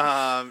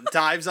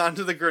 dives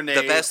onto the grenade.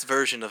 The best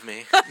version of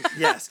me.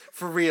 Yes,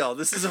 for real.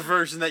 This is a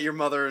version that your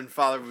mother and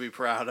father would be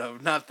proud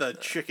of, not the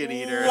chicken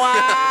eater Wow.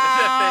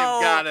 that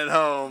they've got at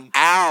home.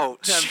 I'm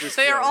Ouch! just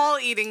They are kidding. all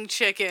eating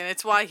chicken.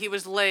 It's why he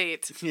was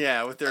late.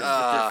 Yeah, with their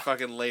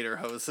fucking later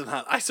hose and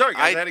on. Sorry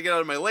guys, I had to get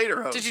out of my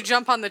later hose. Did you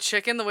jump on the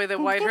chicken the way that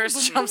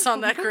Whitehurst jumps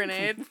on that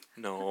grenade?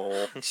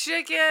 No.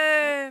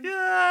 Chicken!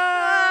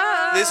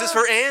 This is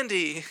for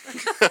Andy.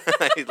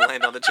 He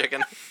land on the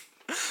chicken.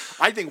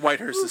 I think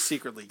Whitehurst is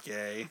secretly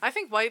gay. I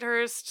think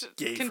Whitehurst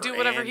Gay can for do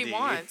whatever Andy. he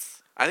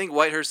wants. I think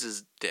Whitehurst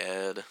is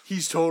dead.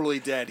 He's totally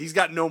dead. He's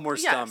got no more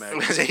Yes.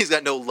 stomach. He's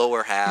got no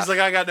lower half. He's like,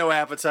 I got no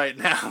appetite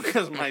now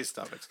because my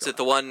stomach's Is gone. it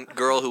the one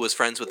girl who was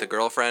friends with the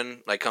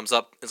girlfriend like comes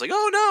up and is like,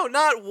 "Oh no,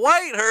 not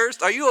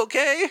Whitehurst. Are you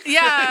okay?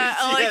 Yeah,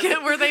 like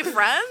Yeah. were they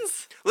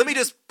friends? Let me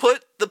just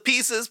put the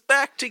pieces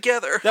back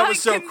together." That was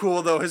I so can-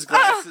 cool though. His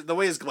glasses, the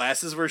way his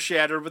glasses were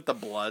shattered with the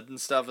blood and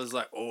stuff is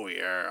like, oh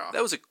yeah.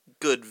 That was a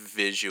good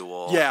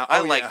visual. Yeah, I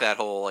oh, like yeah. that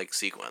whole like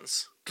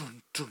sequence.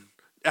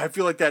 I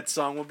feel like that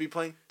song would be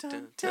playing.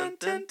 Dun, dun,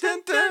 dun,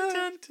 dun, dun,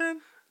 dun,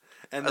 dun.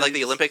 And I like then-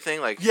 the Olympic thing.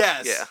 Like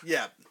Yes.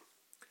 yeah.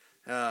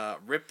 Yeah.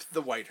 Rip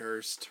the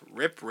Whitehurst.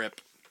 Rip.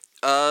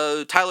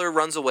 Tyler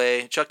runs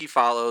away. Chucky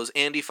follows.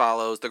 Andy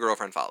follows. The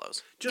girlfriend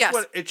follows. Just Yes.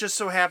 what it just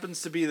so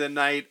happens to be the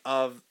night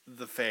of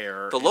the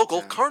fair. The in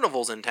local town.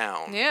 carnival's in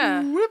town.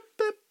 Yeah.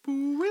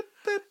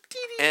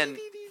 And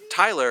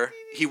Tyler,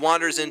 he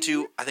wanders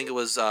into, I think it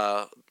was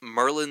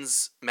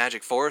Merlin's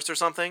Magic Forest or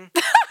something.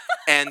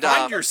 And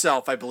Find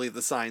yourself, I believe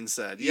the sign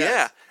said. Yes.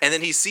 yeah, and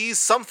then he sees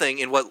something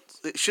in what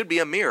it should be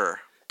a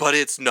mirror, but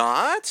it's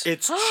not.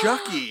 It's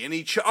Chucky, and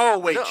oh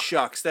wait, No.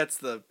 shucks, that's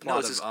the plot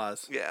it's of just-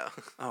 Us. Yeah.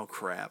 Oh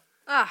crap.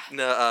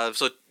 No,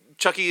 so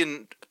Chucky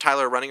and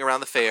Tyler are running around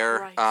the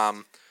fair.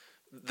 Christ.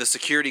 The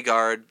security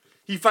guard.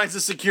 He finds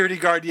the security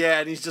guard,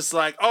 and he's just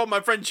like, "Oh, my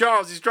friend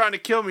Charles, he's trying to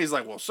kill me." He's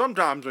like, "Well,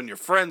 sometimes when your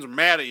friends are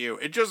mad at you,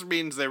 it just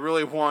means they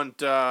really want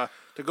to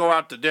go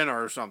out to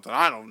dinner or something.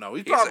 I don't know.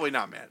 He's probably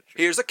not mad at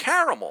you." Here's a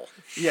caramel.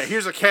 Yeah,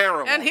 here's a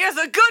caramel. And here's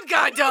a good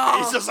guy doll.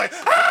 he's just like,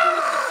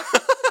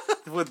 "Ah!"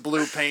 with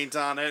blue paint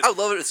on it. I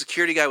love it. The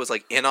security guy was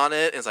like in on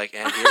it. And it's like,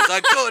 and here's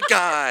a good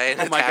guy.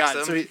 And Oh my attacks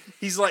god! him. So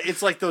he's like,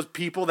 it's like those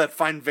people that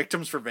find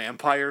victims for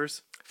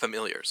vampires.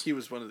 Familiars. He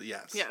was one of the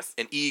Yes.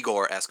 An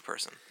Igor-esque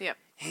person. Yep.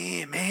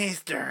 Hey,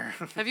 Maester.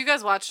 Have you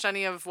guys watched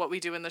any of What We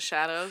Do in the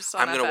Shadows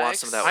on I'm gonna watch FX?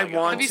 some of that. I when get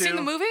want home. Have you seen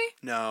the movie?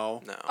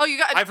 No. No, Oh, you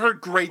got. I've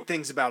heard great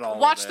things about all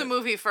watch of it. the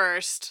movie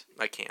first.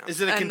 I can't. Is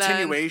it a And then-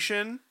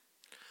 continuation?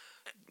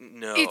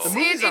 No. It's The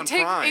movie's on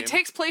Prime. it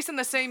takes place in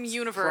the same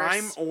universe.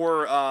 Prime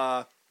or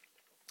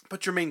but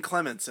Jermaine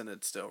Clement's in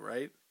it still,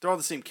 right? They're all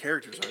the same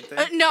characters, aren't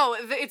they? No,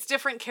 it's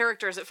different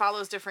characters. It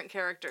follows different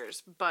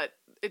characters, but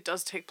it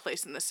does take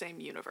place in the same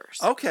universe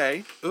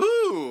Okay.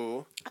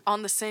 Ooh.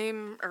 on the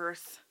same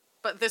Earth.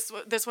 But this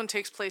one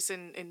takes place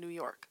in New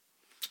York.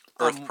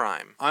 Earth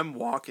Prime. I'm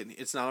walking.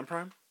 It's not on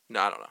Prime? No,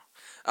 I don't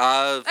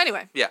know.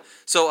 Anyway, Yeah.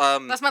 So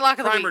that's my lock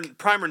of the week.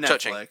 Prime or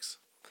Cha-ching. Netflix?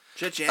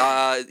 Cha-ching.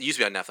 it used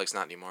to be on Netflix,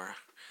 not anymore.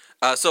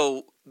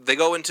 So they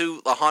go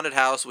into a haunted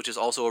house, which is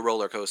also a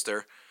roller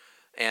coaster,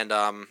 and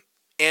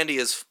Andy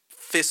is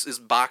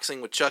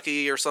boxing with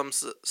Chucky or some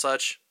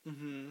such.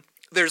 Mm-hmm.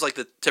 There's like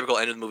the typical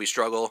end of the movie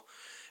struggle,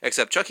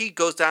 except Chucky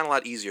goes down a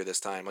lot easier this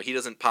time. Like he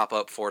doesn't pop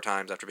up 4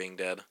 times after being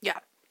dead. Yeah.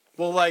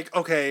 Well, like,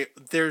 okay,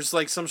 there's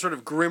like some sort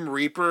of Grim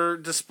Reaper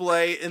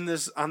display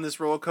on this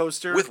roller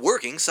coaster. With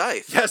working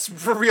scythe. Yes,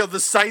 for real.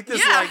 The scythe is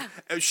Yeah.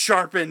 like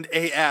sharpened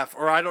AF,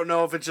 or I don't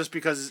know if it's just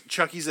because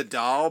Chucky's a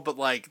doll, but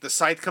like the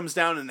scythe comes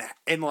down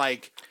and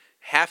like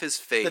Half his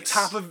face.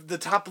 the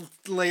top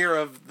layer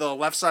of the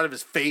left side of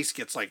his face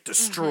gets like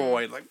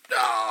destroyed. Like,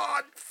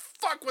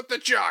 fuck with the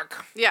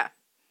Chuck. Yeah.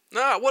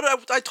 No, what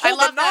I I told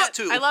love them not that.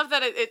 to. I love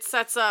that it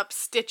sets up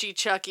Stitchy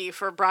Chucky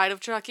for Bride of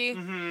Chucky.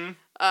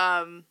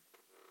 Mm-hmm.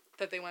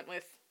 That they went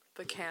with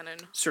the canon.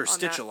 Sir on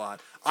Stitch that. a lot.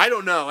 I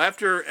don't know.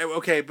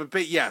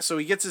 But yeah. So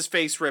he gets his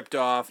face ripped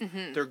off.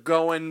 Mm-hmm. They're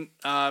going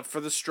for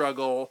the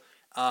struggle.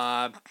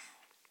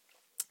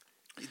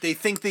 They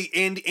think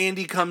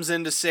Andy comes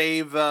in to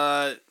save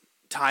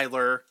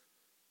Tyler,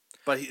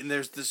 but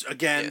there's this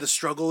again. Yeah. The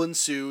struggle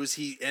ensues.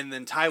 And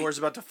then Tyler's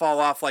about to fall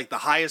off like the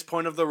highest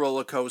point of the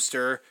roller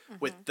coaster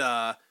with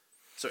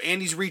so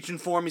Andy's reaching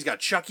for him. He's got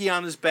Chucky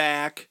on his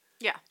back.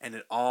 Yeah. And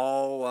it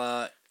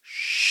all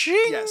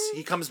yes,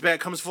 he comes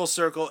full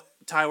circle.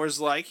 Tyler's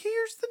like,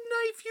 "Here's the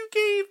knife you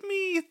gave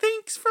me.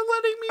 Thanks for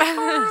letting me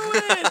borrow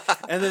it."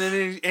 And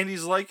then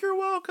Andy's like, "You're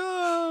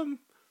welcome."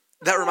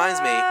 That reminds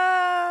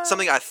me,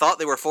 something I thought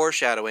they were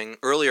foreshadowing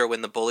earlier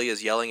when the bully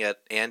is yelling at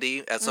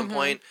Andy at some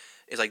point.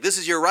 Is like, "This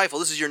is your rifle.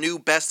 This is your new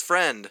best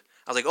friend."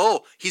 I was like,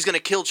 "Oh, he's gonna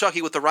kill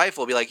Chucky with the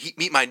rifle." Be like,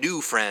 "Meet my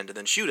new friend," and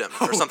then shoot him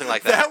or something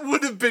like that. That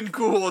would have been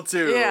cool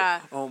too.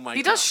 Yeah. Oh my god.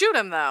 He does shoot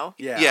him though.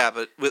 Yeah. Yeah,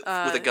 but with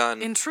a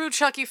gun. In true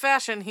Chucky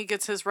fashion, he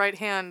gets his right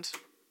hand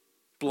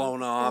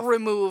Blown off.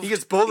 removed. He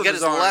gets both He of got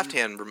his his arms. left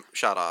hand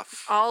shot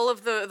off. All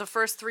of the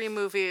first 3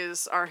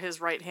 movies are his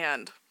right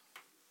hand.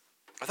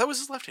 I thought it was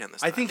his left hand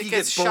this time. I think he It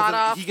gets gets both. shot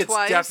off He gets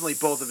twice. definitely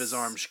both of his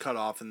arms cut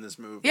off in this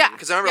movie. Yeah.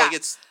 because I remember like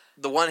it's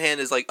the one hand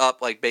is like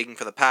up, like begging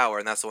for the power,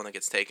 and that's the one that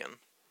gets taken.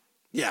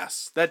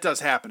 Yes, that does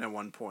happen at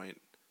one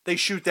point. They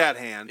shoot that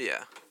hand.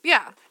 Yeah,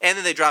 Yeah. and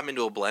then they drop him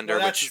into a blender. Well,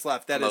 that's which his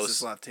left. That is most-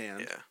 his left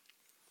hand. Yeah.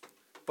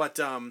 But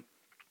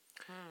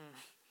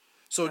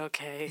so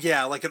Okay.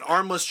 yeah, like an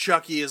armless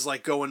Chucky is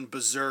like going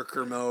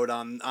berserker mode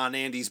on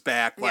Andy's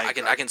back. Yeah, Like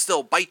I can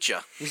still bite you.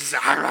 he's just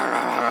like,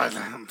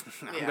 I'm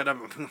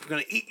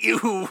gonna eat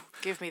you,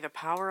 Give me the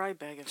power I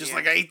beg of just you.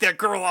 like I ate that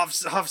girl off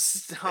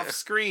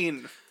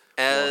screen.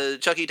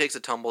 Chucky takes a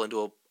tumble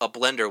into a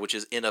blender, which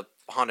is in a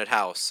haunted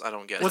house. I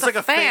don't get it. Well, it's a like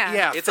a fan.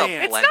 Yeah, It's a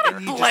fan. blender. It's not a And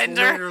he just blender.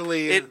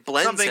 literally- It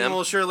blends something him.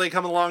 will surely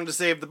come along to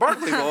save the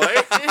Barkley boy.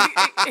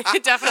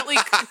 It definitely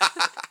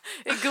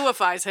it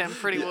gooifies him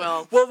pretty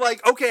well. Well,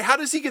 like, okay, how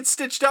does he get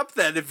stitched up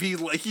then? If he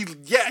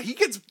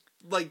gets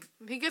like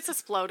He gets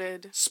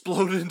exploded.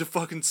 exploded into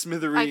fucking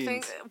smithereens. I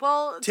think.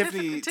 Well,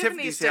 Tiffany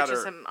Tiffany stitched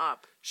stitches her- him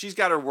up. She's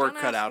got her work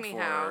Don't cut ask out me for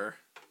how. her.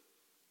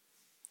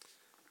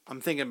 I'm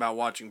thinking about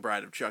watching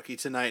Bride of Chucky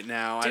tonight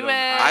now. Do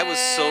I was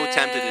so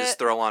tempted to just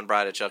throw on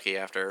Bride of Chucky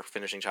after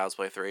finishing Child's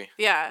Play 3.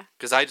 Yeah,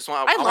 Because I just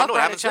want I to love know what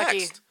Bride of happens Chucky.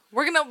 next.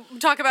 We're gonna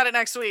talk about it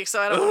next week,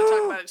 so I don't want to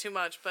talk about it too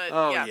much. But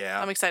Oh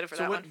yeah, I'm excited for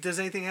so that what, one. does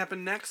anything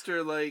happen next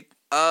or like?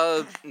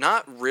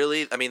 Not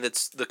really. I mean,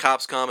 it's the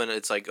cops come and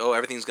it's like, oh,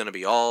 everything's gonna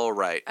be all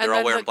right. And They're all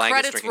then wearing the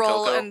blankets, credits drinking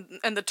roll, cocoa.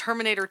 and the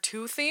Terminator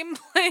 2 theme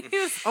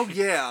plays. Oh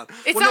yeah,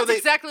 It Well, no, sounds they-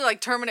 exactly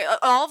like Terminator.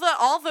 All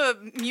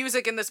the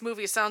music in this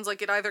movie sounds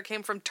like it either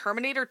came from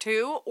Terminator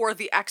 2 or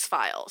the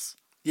X-Files.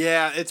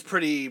 Yeah, it's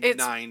pretty It's-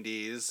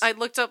 90s. I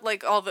looked up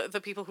like all the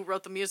people who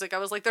wrote the music. I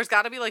was like, there's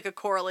got to be like a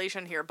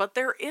correlation here, but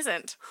there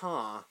isn't.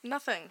 Huh?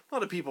 Nothing. A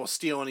lot of people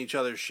stealing each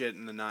other's shit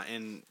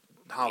in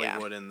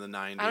Hollywood in the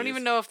 90s. I don't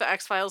even know if the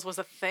X-Files was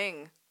a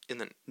thing. In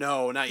the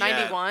No, not yet.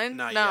 91?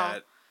 Not No.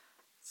 yet.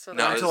 So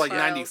No, the until, like,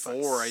 X-Files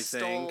 94, I stole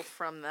think.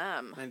 from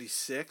them.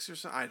 96 or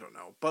something. I don't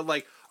know. But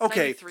like,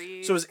 okay,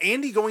 93. so is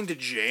Andy going to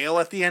jail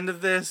at the end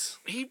of this?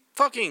 he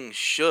fucking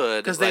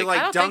should. Because they I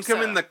like don't dunk think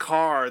him so. in the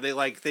car. They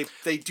like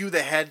they do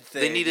the head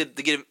thing. They needed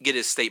to get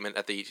his statement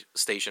at the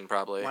station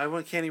probably.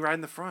 Can't he ride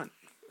in the front?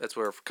 That's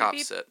where cops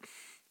beep. sit.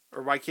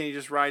 Or why can't he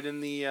just ride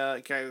in the?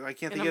 Why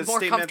can't In they a get a more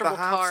statement at the comfortable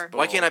car. hospital?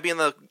 Why can't I be in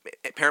the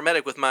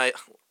paramedic with my?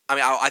 I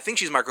mean, I think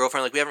she's my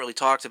girlfriend. Like we haven't really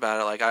talked about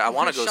it. Like I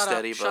want to go Shut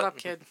steady, up, but shut up,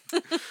 kid.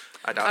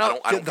 I I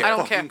don't Get the care. I don't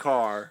fucking care.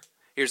 car.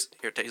 Here,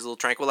 take his little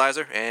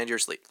tranquilizer, and you're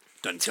asleep.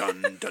 Dun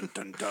dun dun dun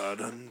dun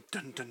dun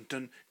dun dun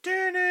dun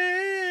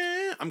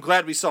dun. I'm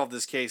glad we solved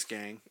this case,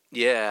 gang.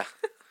 Yeah.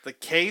 The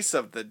case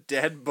of the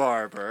dead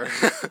barber.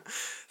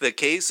 The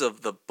case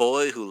of the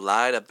boy who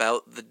lied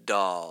about the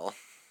doll.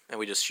 And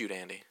we just shoot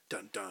Andy.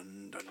 Dun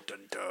dun dun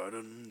dun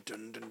dun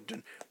dun dun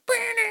dun.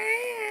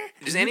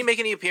 Does Andy make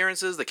any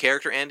appearances? The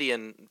character Andy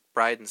in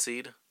Bride and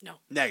Seed?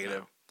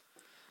 Negative.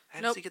 How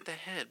Nope. does he get the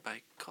head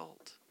by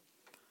cult?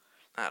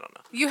 I don't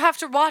know. You have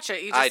to watch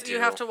it. You I just you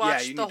do. have to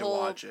watch you the need to whole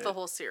watch it. the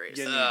whole series.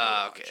 You need to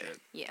watch okay. it.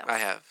 Yeah. I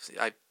have.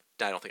 I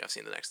don't think I've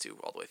seen the next two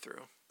all the way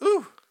through.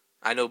 Ooh.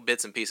 I know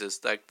bits and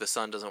pieces. Like the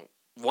son doesn't.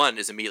 One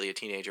is immediately a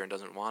teenager and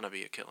doesn't want to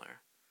be a killer.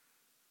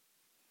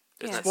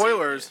 Does Yeah. not seem-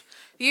 Spoilers.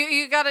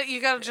 You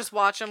gotta just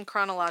watch them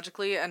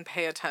chronologically and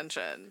pay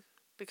attention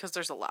because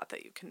there's a lot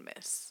that you can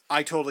miss.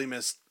 I totally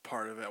missed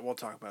part of it. We'll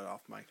talk about it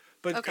off mic.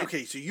 But Okay.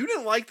 okay, so you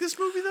didn't like this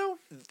movie though?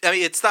 I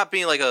mean, it stopped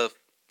being like a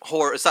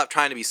horror. It stopped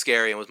trying to be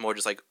scary and was more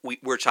just like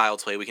we're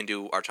Child's Play. We can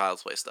do our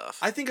Child's Play stuff.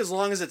 I think as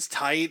long as it's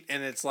tight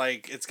and it's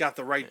like it's got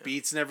the right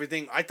beats and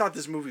everything, I thought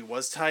this movie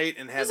was tight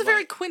and had It's a like,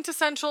 very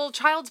quintessential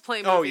Child's Play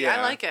movie. Oh, yeah.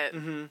 I like it.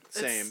 Mhm,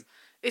 same.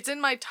 It's in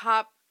my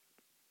top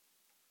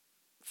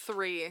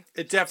 3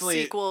 it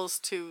definitely sequels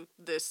to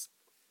this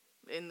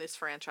in this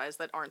franchise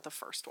that aren't the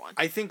first one.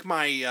 I think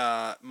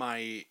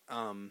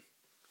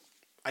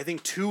I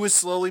think 2 is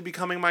slowly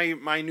becoming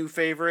my new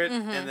favorite,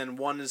 and then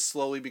 1 is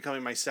slowly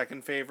becoming my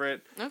second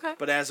favorite. Okay.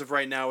 But as of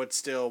right now, it's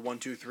still 1,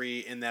 2, 3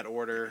 in that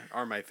order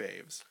are my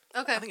faves.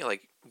 Okay. I think I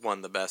like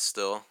one the best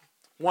still.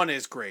 1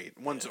 is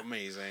great. 1's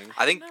amazing.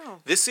 I think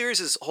No. this series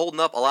is holding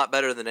up a lot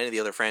better than any of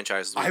the other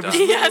franchises we've I was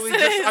done. Yes, literally it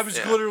just, is. I was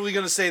Yeah. literally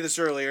gonna say this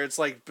earlier. It's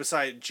like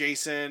besides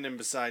Jason and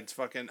besides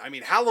fucking. I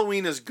mean,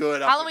 Halloween is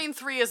good. Halloween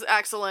 3 is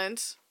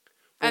excellent.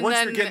 But And once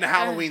then you're getting to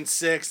Halloween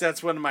 6,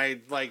 that's when my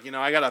I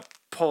gotta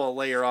pull a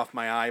layer off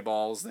my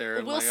eyeballs there.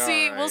 and we'll like,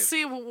 see. all We'll right.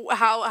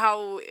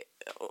 see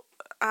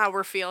how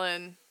we're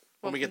feeling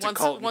When we get to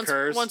Cult and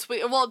Curse. Once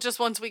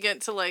we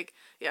get to like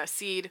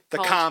Seed. The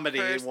Cult, comedy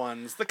Curse.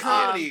 ones, the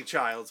comedy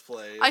Child's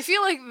Play. I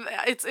feel like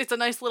it's a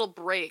nice little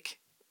break,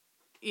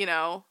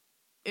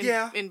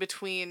 in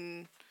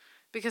between,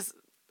 because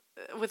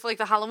with like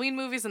the Halloween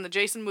movies and the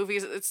Jason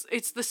movies,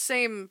 it's the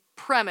same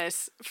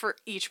premise for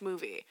each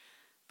movie.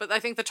 But I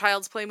think the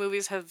Child's Play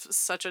movies have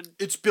such a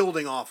It's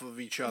building off of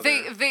each other.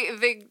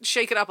 they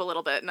shake it up a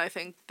little bit, and I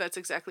think that's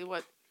exactly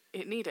what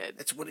it needed.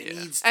 That's what it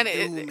needs to And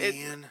do, it,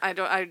 man. I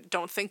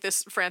don't think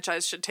this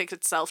franchise should take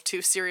itself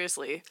too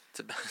seriously.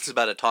 It's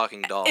about a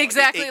talking doll.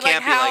 Exactly, It like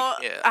can't be how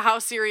yeah. how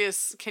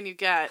serious can you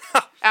get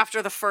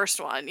after the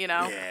first one?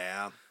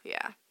 Yeah.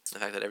 Yeah. The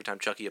fact that every time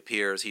Chucky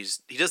appears, he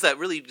does that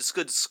really just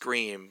good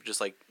scream, just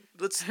like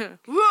let's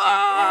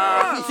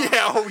Whoa!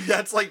 Yeah, oh,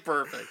 that's like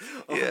perfect.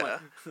 Oh, yeah.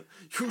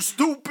 You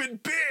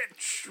stupid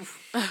bitch!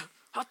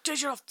 How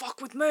did you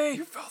fuck with me?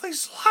 You filthy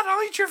slut!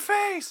 I'll eat your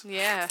face.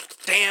 Yeah.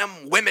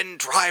 Damn women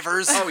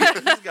drivers. Oh, yeah,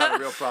 he's got a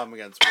real problem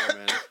against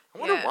women. I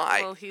wonder Yeah,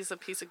 why. Well, he's a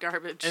piece of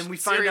garbage. And we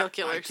find serial out-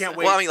 killer. I can't so-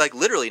 wait. Well, I mean, like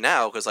literally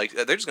now, because like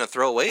they're just gonna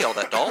throw away all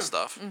that doll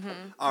stuff.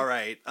 All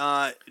right.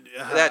 That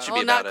should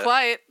Well, be not about it.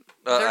 quite.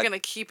 They're I- gonna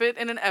keep it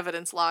in an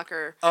evidence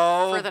locker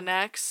Oh. for the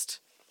next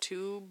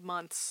 2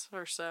 months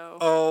or so.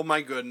 Oh my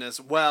goodness.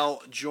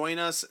 Well, join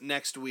us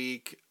next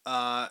week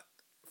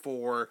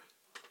for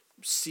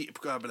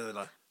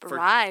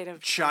Bride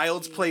of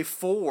Child's Chucky. Play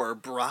 4,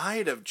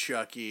 Bride of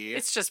Chucky.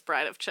 It's just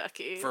Bride of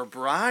Chucky. For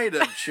Bride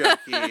of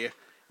Chucky.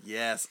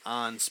 Yes,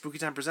 on Spooky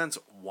Time Presents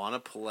Wanna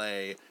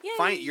Play.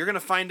 Yay. You're going to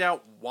find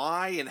out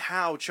why and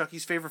how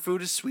Chucky's favorite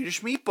food is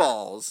Swedish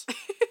meatballs.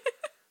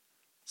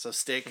 So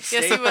stay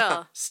Yes, you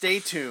will. Stay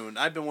tuned.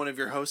 I've been one of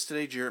your hosts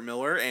today, Jarrett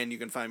Miller, and you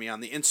can find me on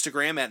the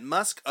Instagram at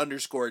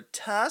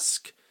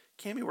musk_tusk.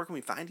 Cammy, where can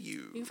we find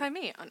you? You can find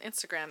me on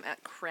Instagram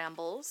at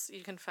Crambles.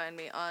 You can find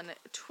me on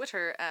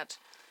Twitter at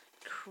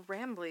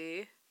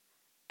Crambly.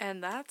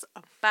 And that's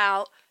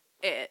about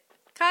it.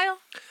 Kyle,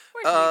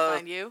 where can we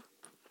find you?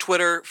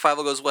 Twitter,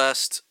 50 Goes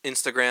West.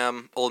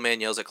 Instagram, Old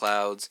Man Yells at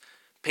Clouds.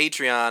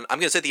 Patreon, I'm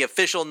going to set the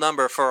official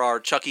number for our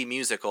Chucky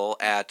musical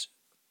at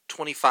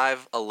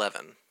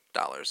 $2,511.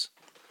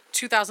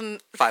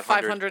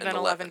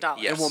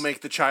 $2,511. Yes. And we'll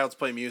make the Child's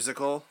Play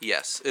musical.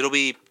 Yes, it'll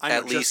be I'm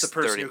at just least the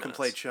person 30 who minutes. can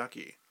play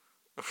Chucky.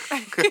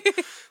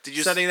 Did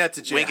you Setting that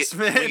to wink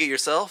Jasmine. it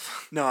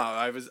yourself? No,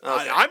 I was.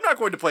 Okay. I'm not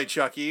going to play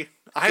Chucky.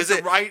 I have 'Cause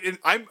to write in.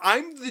 I'm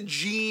the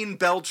Gene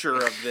Belcher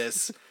of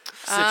this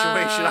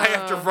situation. I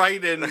have to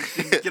write in and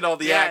get all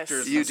the Yes.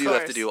 actors. You Of do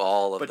have to course. do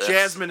all of But this.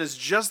 Jasmine is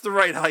just the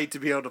right height to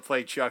be able to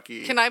play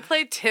Chucky. Can I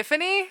play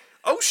Tiffany?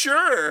 Oh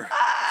sure.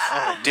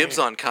 Dibs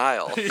on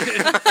Kyle.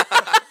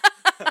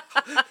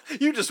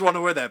 You just want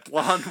to wear that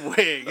blonde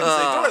wig and say, "Do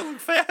I look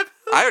fat?"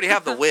 I already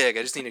have the wig.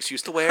 I just need an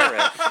excuse to wear it.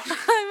 I'm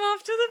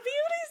off to the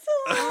beauty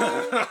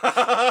salon.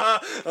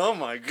 Oh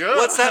my god.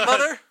 What's that,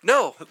 Mother?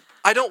 No,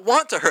 I don't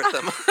want to hurt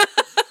them.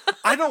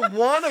 I don't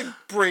want to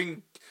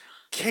bring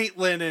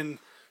Caitlin and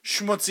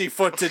Schmutzy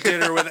Foot to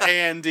dinner with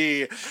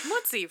Andy.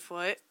 Schmutzy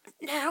Foot.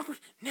 Now,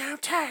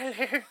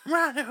 Tyler,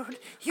 Ronald,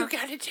 you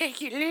gotta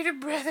take your little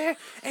brother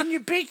and your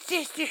big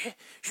sister,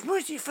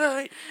 Schmoozy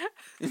Foot.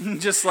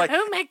 Just like,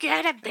 Oh my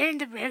god, I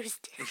burned the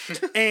roast.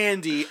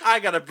 Andy,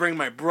 I gotta bring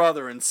my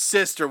brother and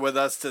sister with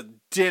us to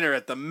dinner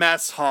at the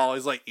mess hall.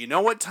 He's like, you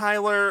know what,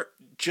 Tyler?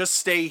 Just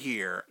stay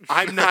here.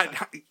 I'm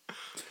not.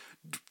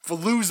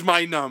 Lose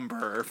my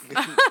number.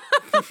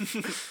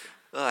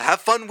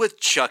 Have fun with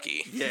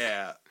Chucky.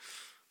 Yeah.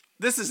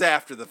 This is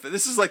after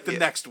this is like the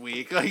next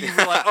week. Like, you're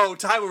like, oh,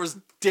 Tyler was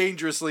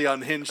dangerously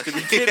unhinged to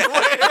begin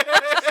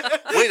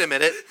with. Wait a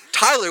minute.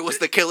 Tyler was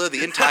the killer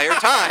the entire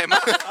time.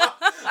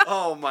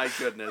 Oh my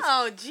goodness.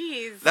 Oh,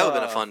 jeez. That would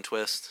have been a fun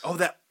twist. Oh,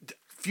 that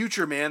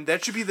future man.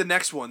 That should be the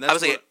next one. That's I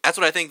was like, what- that's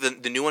what I think.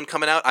 The new one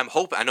coming out. I'm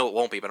hoping. I know it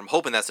won't be, but I'm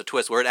hoping that's the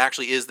twist where it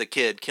actually is the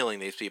kid killing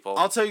these people.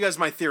 I'll tell you guys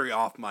my theory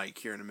off mic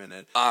here in a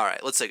minute. All right,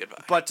 let's say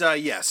goodbye. But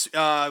yes,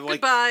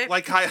 Goodbye.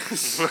 like Kyle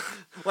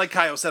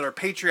said, our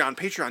Patreon,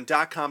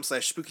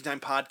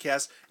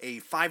 patreon.com/spookytimepodcast, a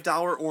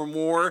 $5 or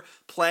more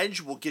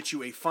pledge will get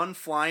you a fun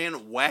flying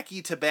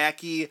wacky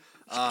tobacco.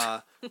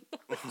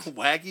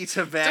 Wacky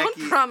tobacco.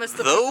 Don't promise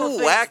the The people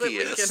things that we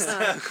wackiest.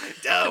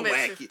 can, Oh,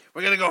 wacky.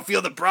 We're gonna go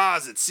feel the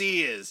bras at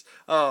Sears.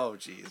 Oh,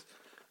 jeez.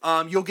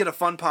 You'll get a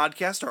fun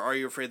podcast, or Are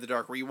You Afraid of the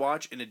Dark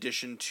rewatch, in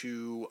addition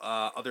to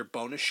other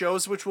bonus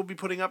shows, which we'll be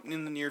putting up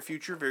in the near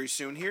future, very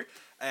soon here,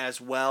 as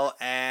well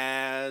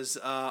as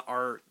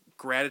our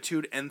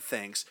gratitude and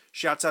thanks.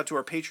 Shouts out to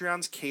our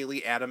Patreons,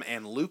 Kaylee, Adam,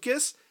 and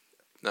Lucas.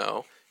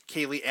 No.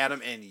 Kaylee,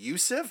 Adam, and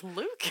Yusuf.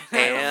 Luke.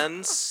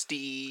 And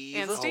Steve.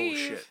 And Oh, Steve.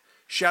 shit.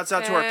 Shouts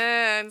out to our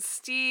And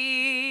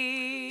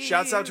Steve.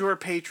 Shouts out to our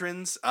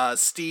patrons,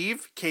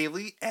 Steve,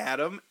 Kaylee,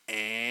 Adam,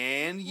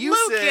 and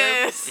Yusuf.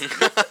 Lucas.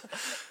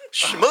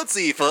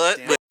 Schmutzy Foot.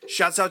 Damn.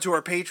 Shouts out to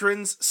our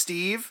patrons,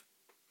 Steve,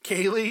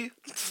 Kaylee.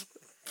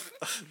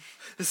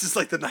 This is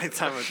like the 9th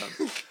time I've done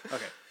this.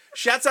 Okay.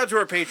 Shouts out to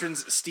our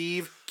patrons,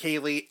 Steve,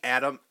 Kaylee,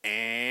 Adam,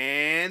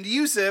 and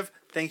Yusuf.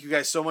 Thank you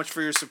guys so much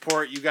for your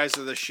support. You guys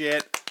are the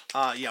shit.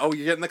 Yeah. Oh,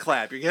 you're getting the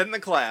clap. You're getting the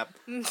clap.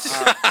 No.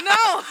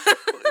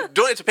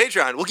 Donate to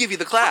Patreon. We'll give you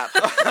the clap.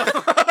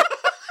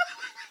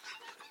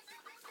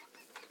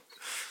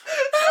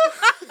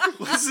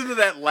 Listen to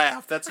that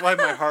laugh. That's why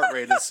my heart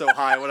rate is so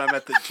high when I'm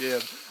at the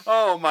gym.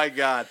 Oh my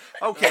god.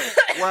 Okay.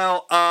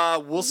 Well,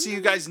 we'll see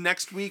you guys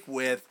next week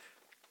with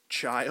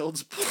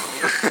Child's Play.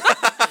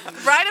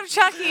 Bride of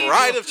Chucky.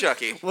 Bride of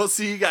Chucky. We'll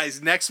see you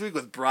guys next week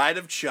with Bride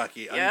of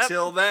Chucky. Yep.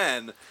 Until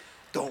then,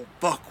 don't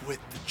fuck with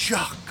the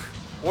Chuck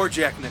or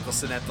Jack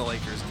Nicholson at the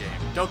Lakers game.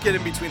 Don't get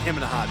in between him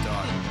and a hot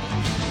dog.